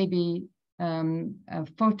 They may be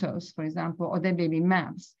photos, for example, or they may be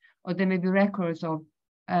maps, or there may be records of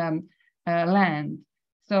land.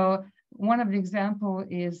 So one of the examples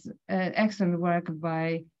is excellent work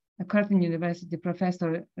by a Curtin University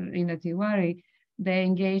professor, Rina Tiwari. They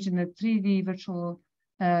engaged in a 3D virtual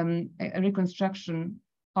reconstruction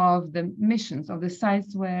of the missions, of the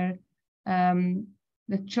sites where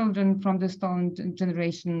the children from the stolen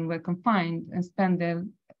generation were confined and spent their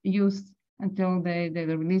youth until they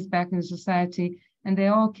were released back into society. And they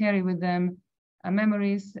all carry with them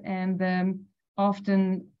memories, and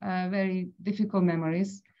often very difficult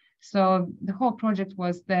memories. So the whole project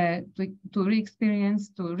was there to re-experience,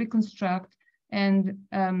 to reconstruct, and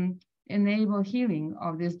enable healing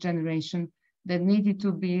of this generation that needed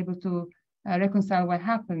to be able to reconcile what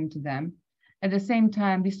happened to them. At the same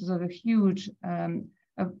time, this was of a huge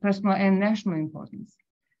personal and national importance.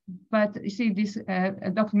 But you see, this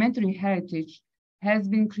documentary heritage has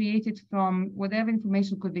been created from whatever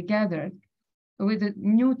information could be gathered with the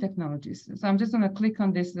new technologies. So I'm just going to click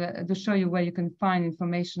on this to show you where you can find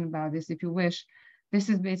information about this if you wish. This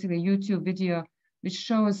is basically a YouTube video which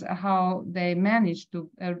shows how they managed to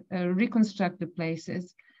reconstruct the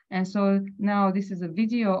places. And so now this is a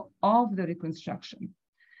video of the reconstruction.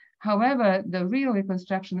 However, the real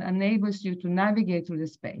reconstruction enables you to navigate through the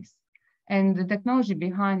space. And the technology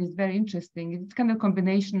behind is very interesting. It's kind of a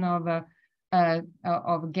combination of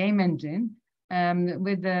a game engine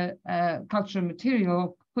with the cultural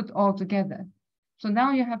material put all together. So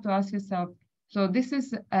now you have to ask yourself, so this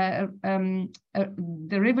is a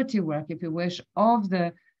derivative work, if you wish, of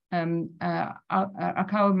the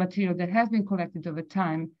archival material that has been collected over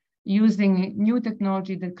time using new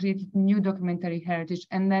technology that created new documentary heritage,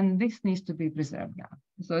 and then this needs to be preserved now.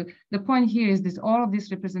 So the point here is this: all of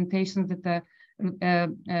these representations that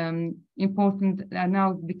are important are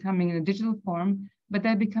now becoming in a digital form, but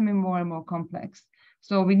they're becoming more and more complex.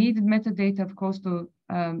 So we needed metadata, of course, to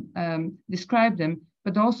describe them,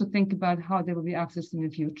 but also think about how they will be accessed in the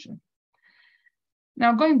future.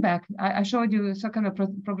 Now, going back, I showed you some kind of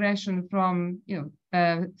progression from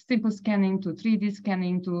simple scanning to 3D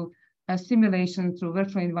scanning to simulation through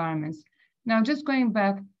virtual environments. Now, just going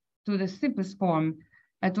back to the simplest form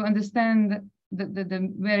to understand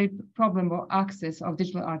the very problem of access of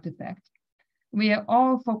digital artifacts. We are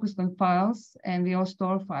all focused on files, and we all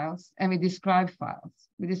store files, and we describe files.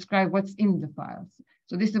 We describe what's in the files.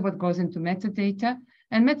 So this is what goes into metadata,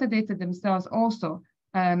 and metadata themselves also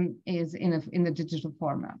is in a digital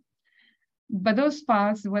format. But those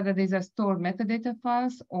files, whether these are stored metadata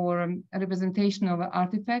files or a representation of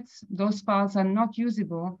artifacts, those files are not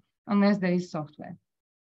usable unless there is software.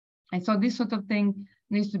 And so this sort of thing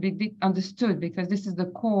needs to be understood, because this is the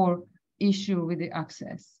core issue with the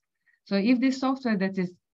access. So if this software that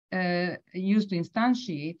is used to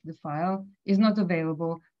instantiate the file is not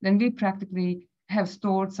available, then we practically have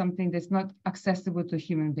stored something that's not accessible to a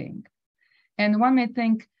human being. And one may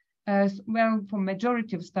think, well, for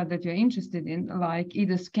majority of stuff that you're interested in, like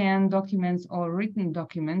either scanned documents or written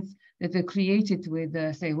documents that are created with,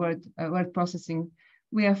 say, word processing,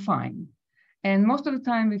 we are fine. And most of the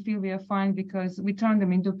time we feel we are fine because we turn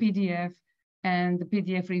them into PDF and the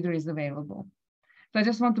PDF reader is available. So I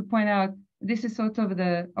just want to point out, this is sort of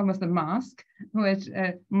almost a mask, which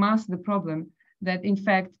masks the problem that in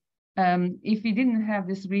fact, if we didn't have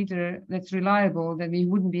this reader that's reliable, then we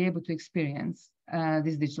wouldn't be able to experience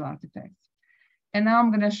these digital artifacts. And now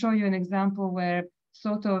I'm going to show you an example where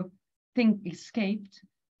sort of thing escaped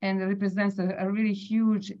and it represents a really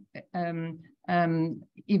huge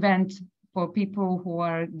event for people who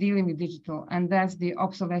are dealing with digital, and that's the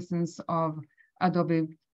obsolescence of Adobe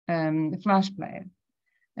Flash Player.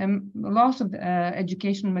 Lots of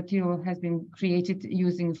educational material has been created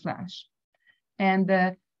using Flash, and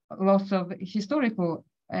lots of historical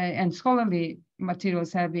and scholarly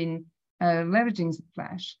materials have been leveraging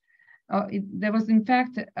Flash. There was, in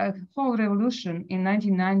fact, a whole revolution in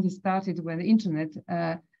 1990 started when the internet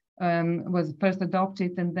was first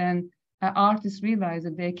adopted, and then artists realized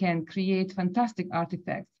that they can create fantastic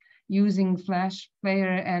artifacts using Flash Player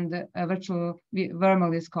and virtual,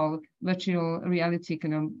 VRML is called virtual reality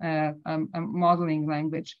kind of modeling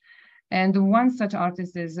language. And one such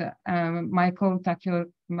artist is Michael Takio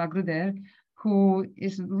Magruder, who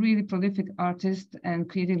is a really prolific artist and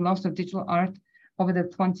created lots of digital art over the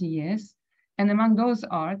 20 years. And among those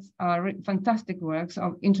arts are fantastic works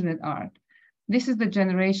of internet art. This is the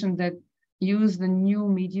generation that use the new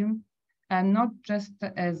medium, and not just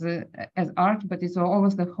as art, but it's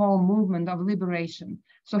almost the whole movement of liberation.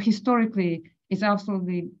 So historically, it's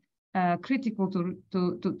absolutely critical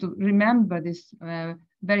to remember this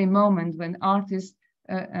very moment when artists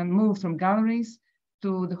moved from galleries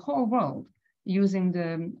to the whole world using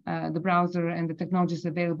the browser and the technologies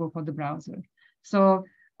available for the browser. So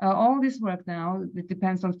all this work now that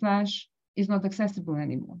depends on Flash is not accessible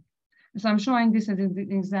anymore. So I'm showing this as an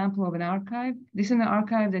example of an archive. This is an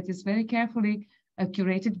archive that is very carefully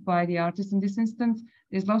curated by the artist in this instance.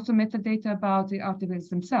 There's lots of metadata about the artifacts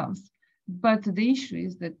themselves. But the issue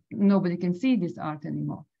is that nobody can see this art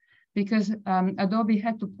anymore because Adobe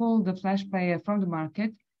had to pull the Flash Player from the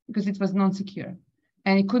market because it was non-secure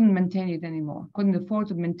and it couldn't maintain it anymore, couldn't afford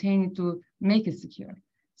to maintain it to make it secure.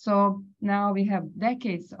 So now we have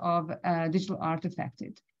decades of digital art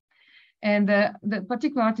affected. And the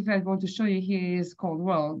particular artifact I want to show you here is called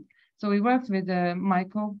World. So we worked with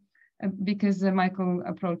Michael because Michael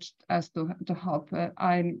approached us to help.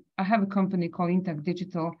 I have a company called Intact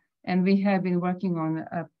Digital, and we have been working on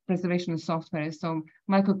preservation of software. So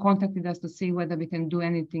Michael contacted us to see whether we can do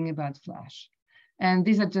anything about Flash. And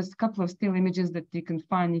these are just a couple of still images that you can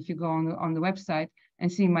find if you go on the website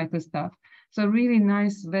and see Michael's stuff. So really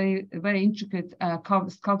nice, very, very intricate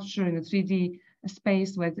sculpture in a 3D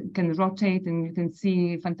space where it can rotate and you can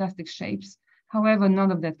see fantastic shapes. However,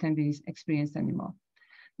 none of that can be experienced anymore.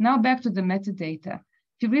 Now back to the metadata.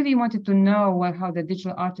 If you really wanted to know how the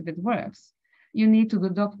digital artifact works, you need to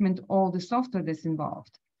document all the software that's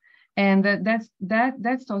involved. And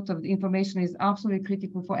that sort of information is absolutely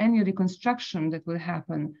critical for any reconstruction that will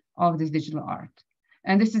happen of this digital art.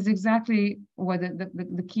 And this is exactly what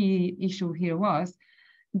the key issue here was.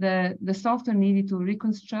 The software needed to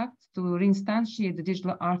reconstruct, to reinstantiate the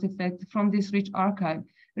digital artifact from this rich archive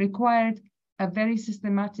required a very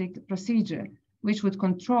systematic procedure, which would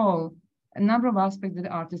control a number of aspects that the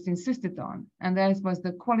artist insisted on. And that was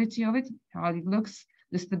the quality of it, how it looks,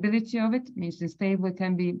 the stability of it, means it's stable, it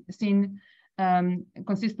can be seen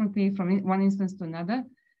consistently from one instance to another,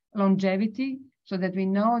 longevity, so that we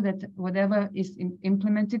know that whatever is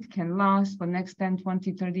implemented can last for the next 10,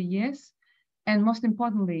 20, 30 years. And most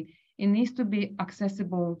importantly, it needs to be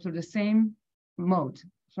accessible through the same mode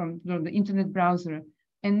from the internet browser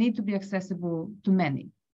and need to be accessible to many.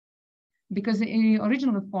 Because in the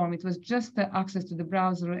original form, it was just the access to the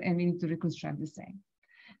browser and we need to reconstruct the same.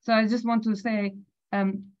 So I just want to say,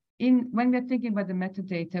 when we're thinking about the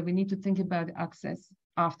metadata, we need to think about access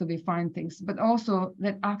after we find things, but also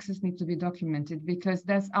that access needs to be documented because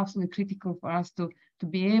that's absolutely critical for us to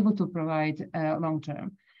be able to provide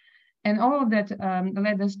long-term. And all of that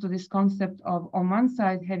led us to this concept of, on one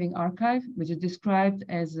side, having archive, which is described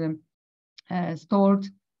as stored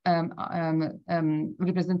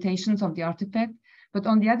representations of the artifact. But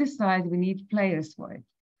on the other side, we need players for it.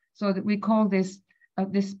 So that we call this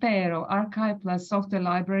pair or archive plus software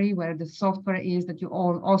library, where the software is that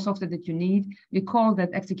all software that you need, we call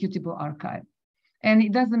that executable archive. And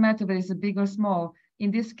it doesn't matter whether it's a big or small. In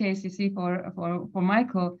this case, you see for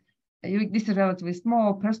Michael, this is a relatively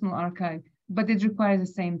small personal archive, but it requires the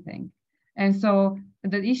same thing. And so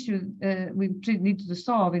the issue we need to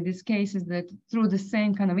solve in this case is that through the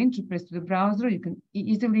same kind of interface to the browser, you can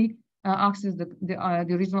easily access the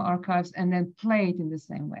original archives and then play it in the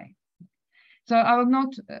same way. So I will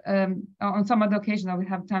not, on some other occasion, I will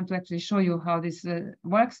have time to actually show you how this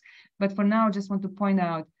works. But for now, I just want to point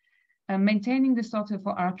out, maintaining the software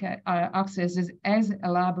for access is as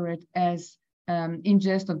elaborate as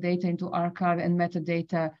ingest of data into archive and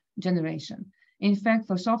metadata generation. In fact,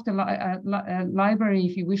 for software library,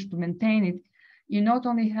 if you wish to maintain it, you not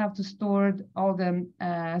only have to store all the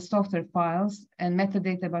software files and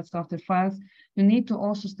metadata about software files, you need to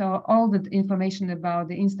also store all the information about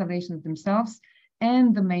the installations themselves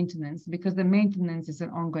and the maintenance, because the maintenance is an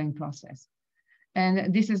ongoing process.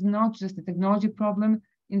 And this is not just a technology problem.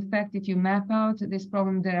 In fact, if you map out this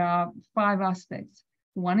problem, there are 5 aspects.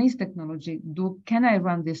 One is technology. Can I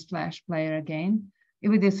run this Flash player again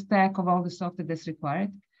with this stack of all the software that's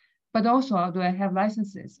required? But also, do I have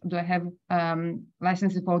licenses? Do I have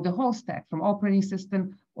licenses for the whole stack, from operating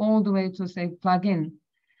system all the way to, say, plugin?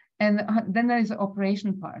 And then there is the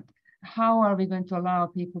operation part. How are we going to allow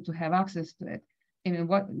people to have access to it? I mean,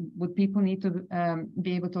 what would people need to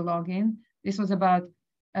be able to log in? This was about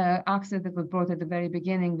access that was brought at the very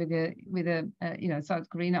beginning with the South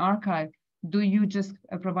Korean archive. Do you just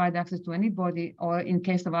provide access to anybody, or in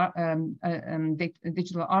case of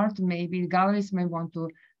digital art, maybe galleries may want to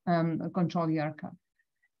control the archive,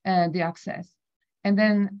 the access. And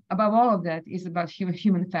then above all of that is about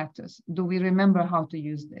human factors. Do we remember how to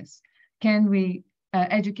use this? Can we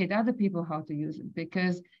educate other people how to use it?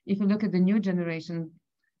 Because if you look at the new generation,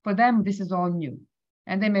 for them, this is all new.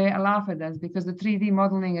 And they may laugh at us because the 3D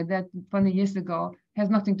modeling of that 20 years ago has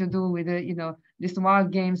nothing to do with these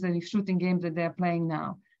wild games and shooting games that they're playing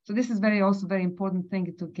now. So this is also very important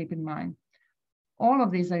thing to keep in mind. All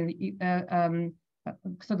of these are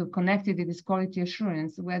sort of connected with this quality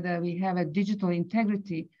assurance, whether we have a digital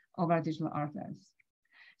integrity of our digital archives.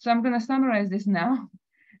 So I'm going to summarize this now.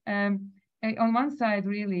 On one side,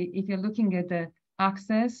 really, if you're looking at the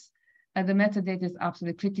access, the metadata is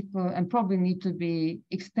absolutely critical and probably need to be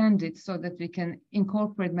extended so that we can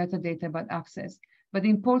incorporate metadata about access. But the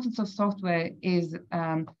importance of software is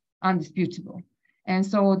undisputable. And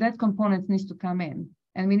so that component needs to come in.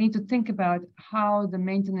 And we need to think about how the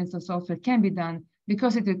maintenance of software can be done,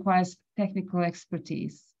 because it requires technical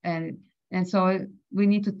expertise. And so we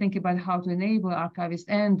need to think about how to enable archivists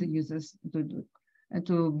and the users to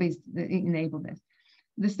enable this.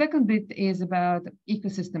 The second bit is about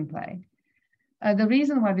ecosystem play. The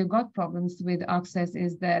reason why we've got problems with access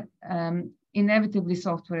is that inevitably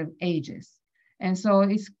software ages. And so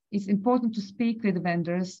it's important to speak with the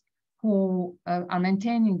vendors who are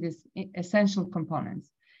maintaining these essential components.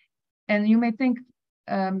 And you may think,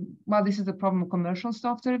 well, this is a problem of commercial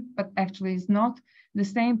software, but actually it's not. The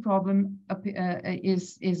same problem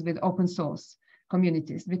is with open source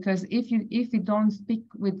communities, because if you don't speak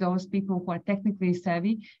with those people who are technically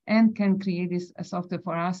savvy and can create this software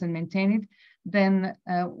for us and maintain it, then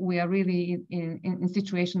we are really in a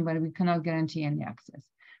situation where we cannot guarantee any access.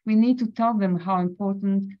 We need to tell them how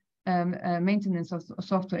important maintenance of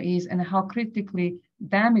software is and how critically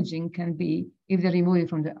damaging can be if they remove it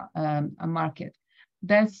from the market.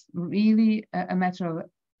 That's really a matter of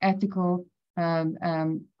ethical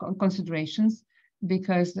considerations,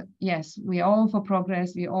 because yes, we all for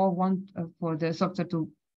progress, we all want for the software to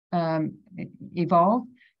evolve,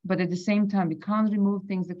 but at the same time, we can't remove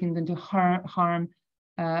things that can harm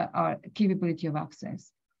our capability of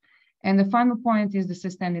access. And the final point is the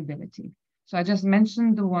sustainability. So I just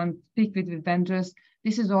mentioned the one, speak with vendors.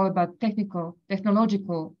 This is all about technological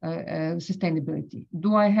sustainability.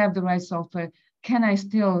 Do I have the right software? Can I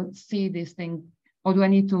still see this thing, or do I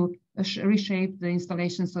need to reshape the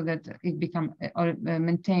installation so that it become or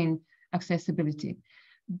maintain accessibility?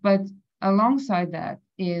 But alongside that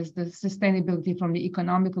is the sustainability from the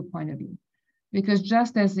economical point of view, because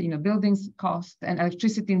just as buildings cost and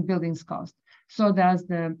electricity in buildings cost, so does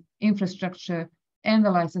the infrastructure and the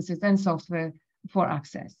licenses and software for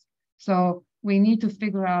access. So we need to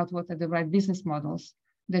figure out what are the right business models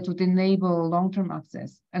that would enable long-term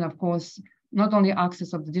access, and of course, not only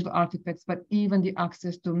access of the digital artifacts, but even the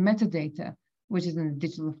access to metadata, which is in a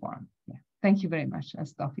digital form. Yeah. Thank you very much. I'll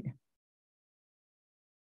stop here.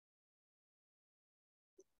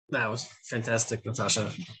 That was fantastic,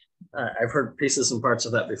 Natasha. I've heard pieces and parts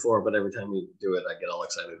of that before, but every time you do it, I get all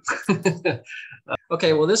excited.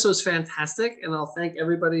 Okay, well, this was fantastic, and I'll thank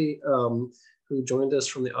everybody who joined us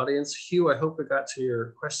from the audience. Hugh, I hope we got to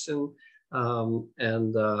your question.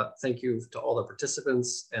 And thank you to all the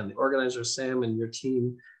participants and the organizers, Sam and your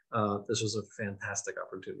team. this was a fantastic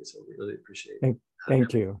opportunity. So we really appreciate it.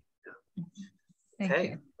 Thank you. Yeah. Thank Okay,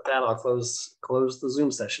 you. with that, I'll close the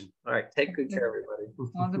Zoom session. All right, take good care, everybody.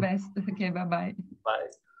 All the best. Okay, bye-bye. Bye.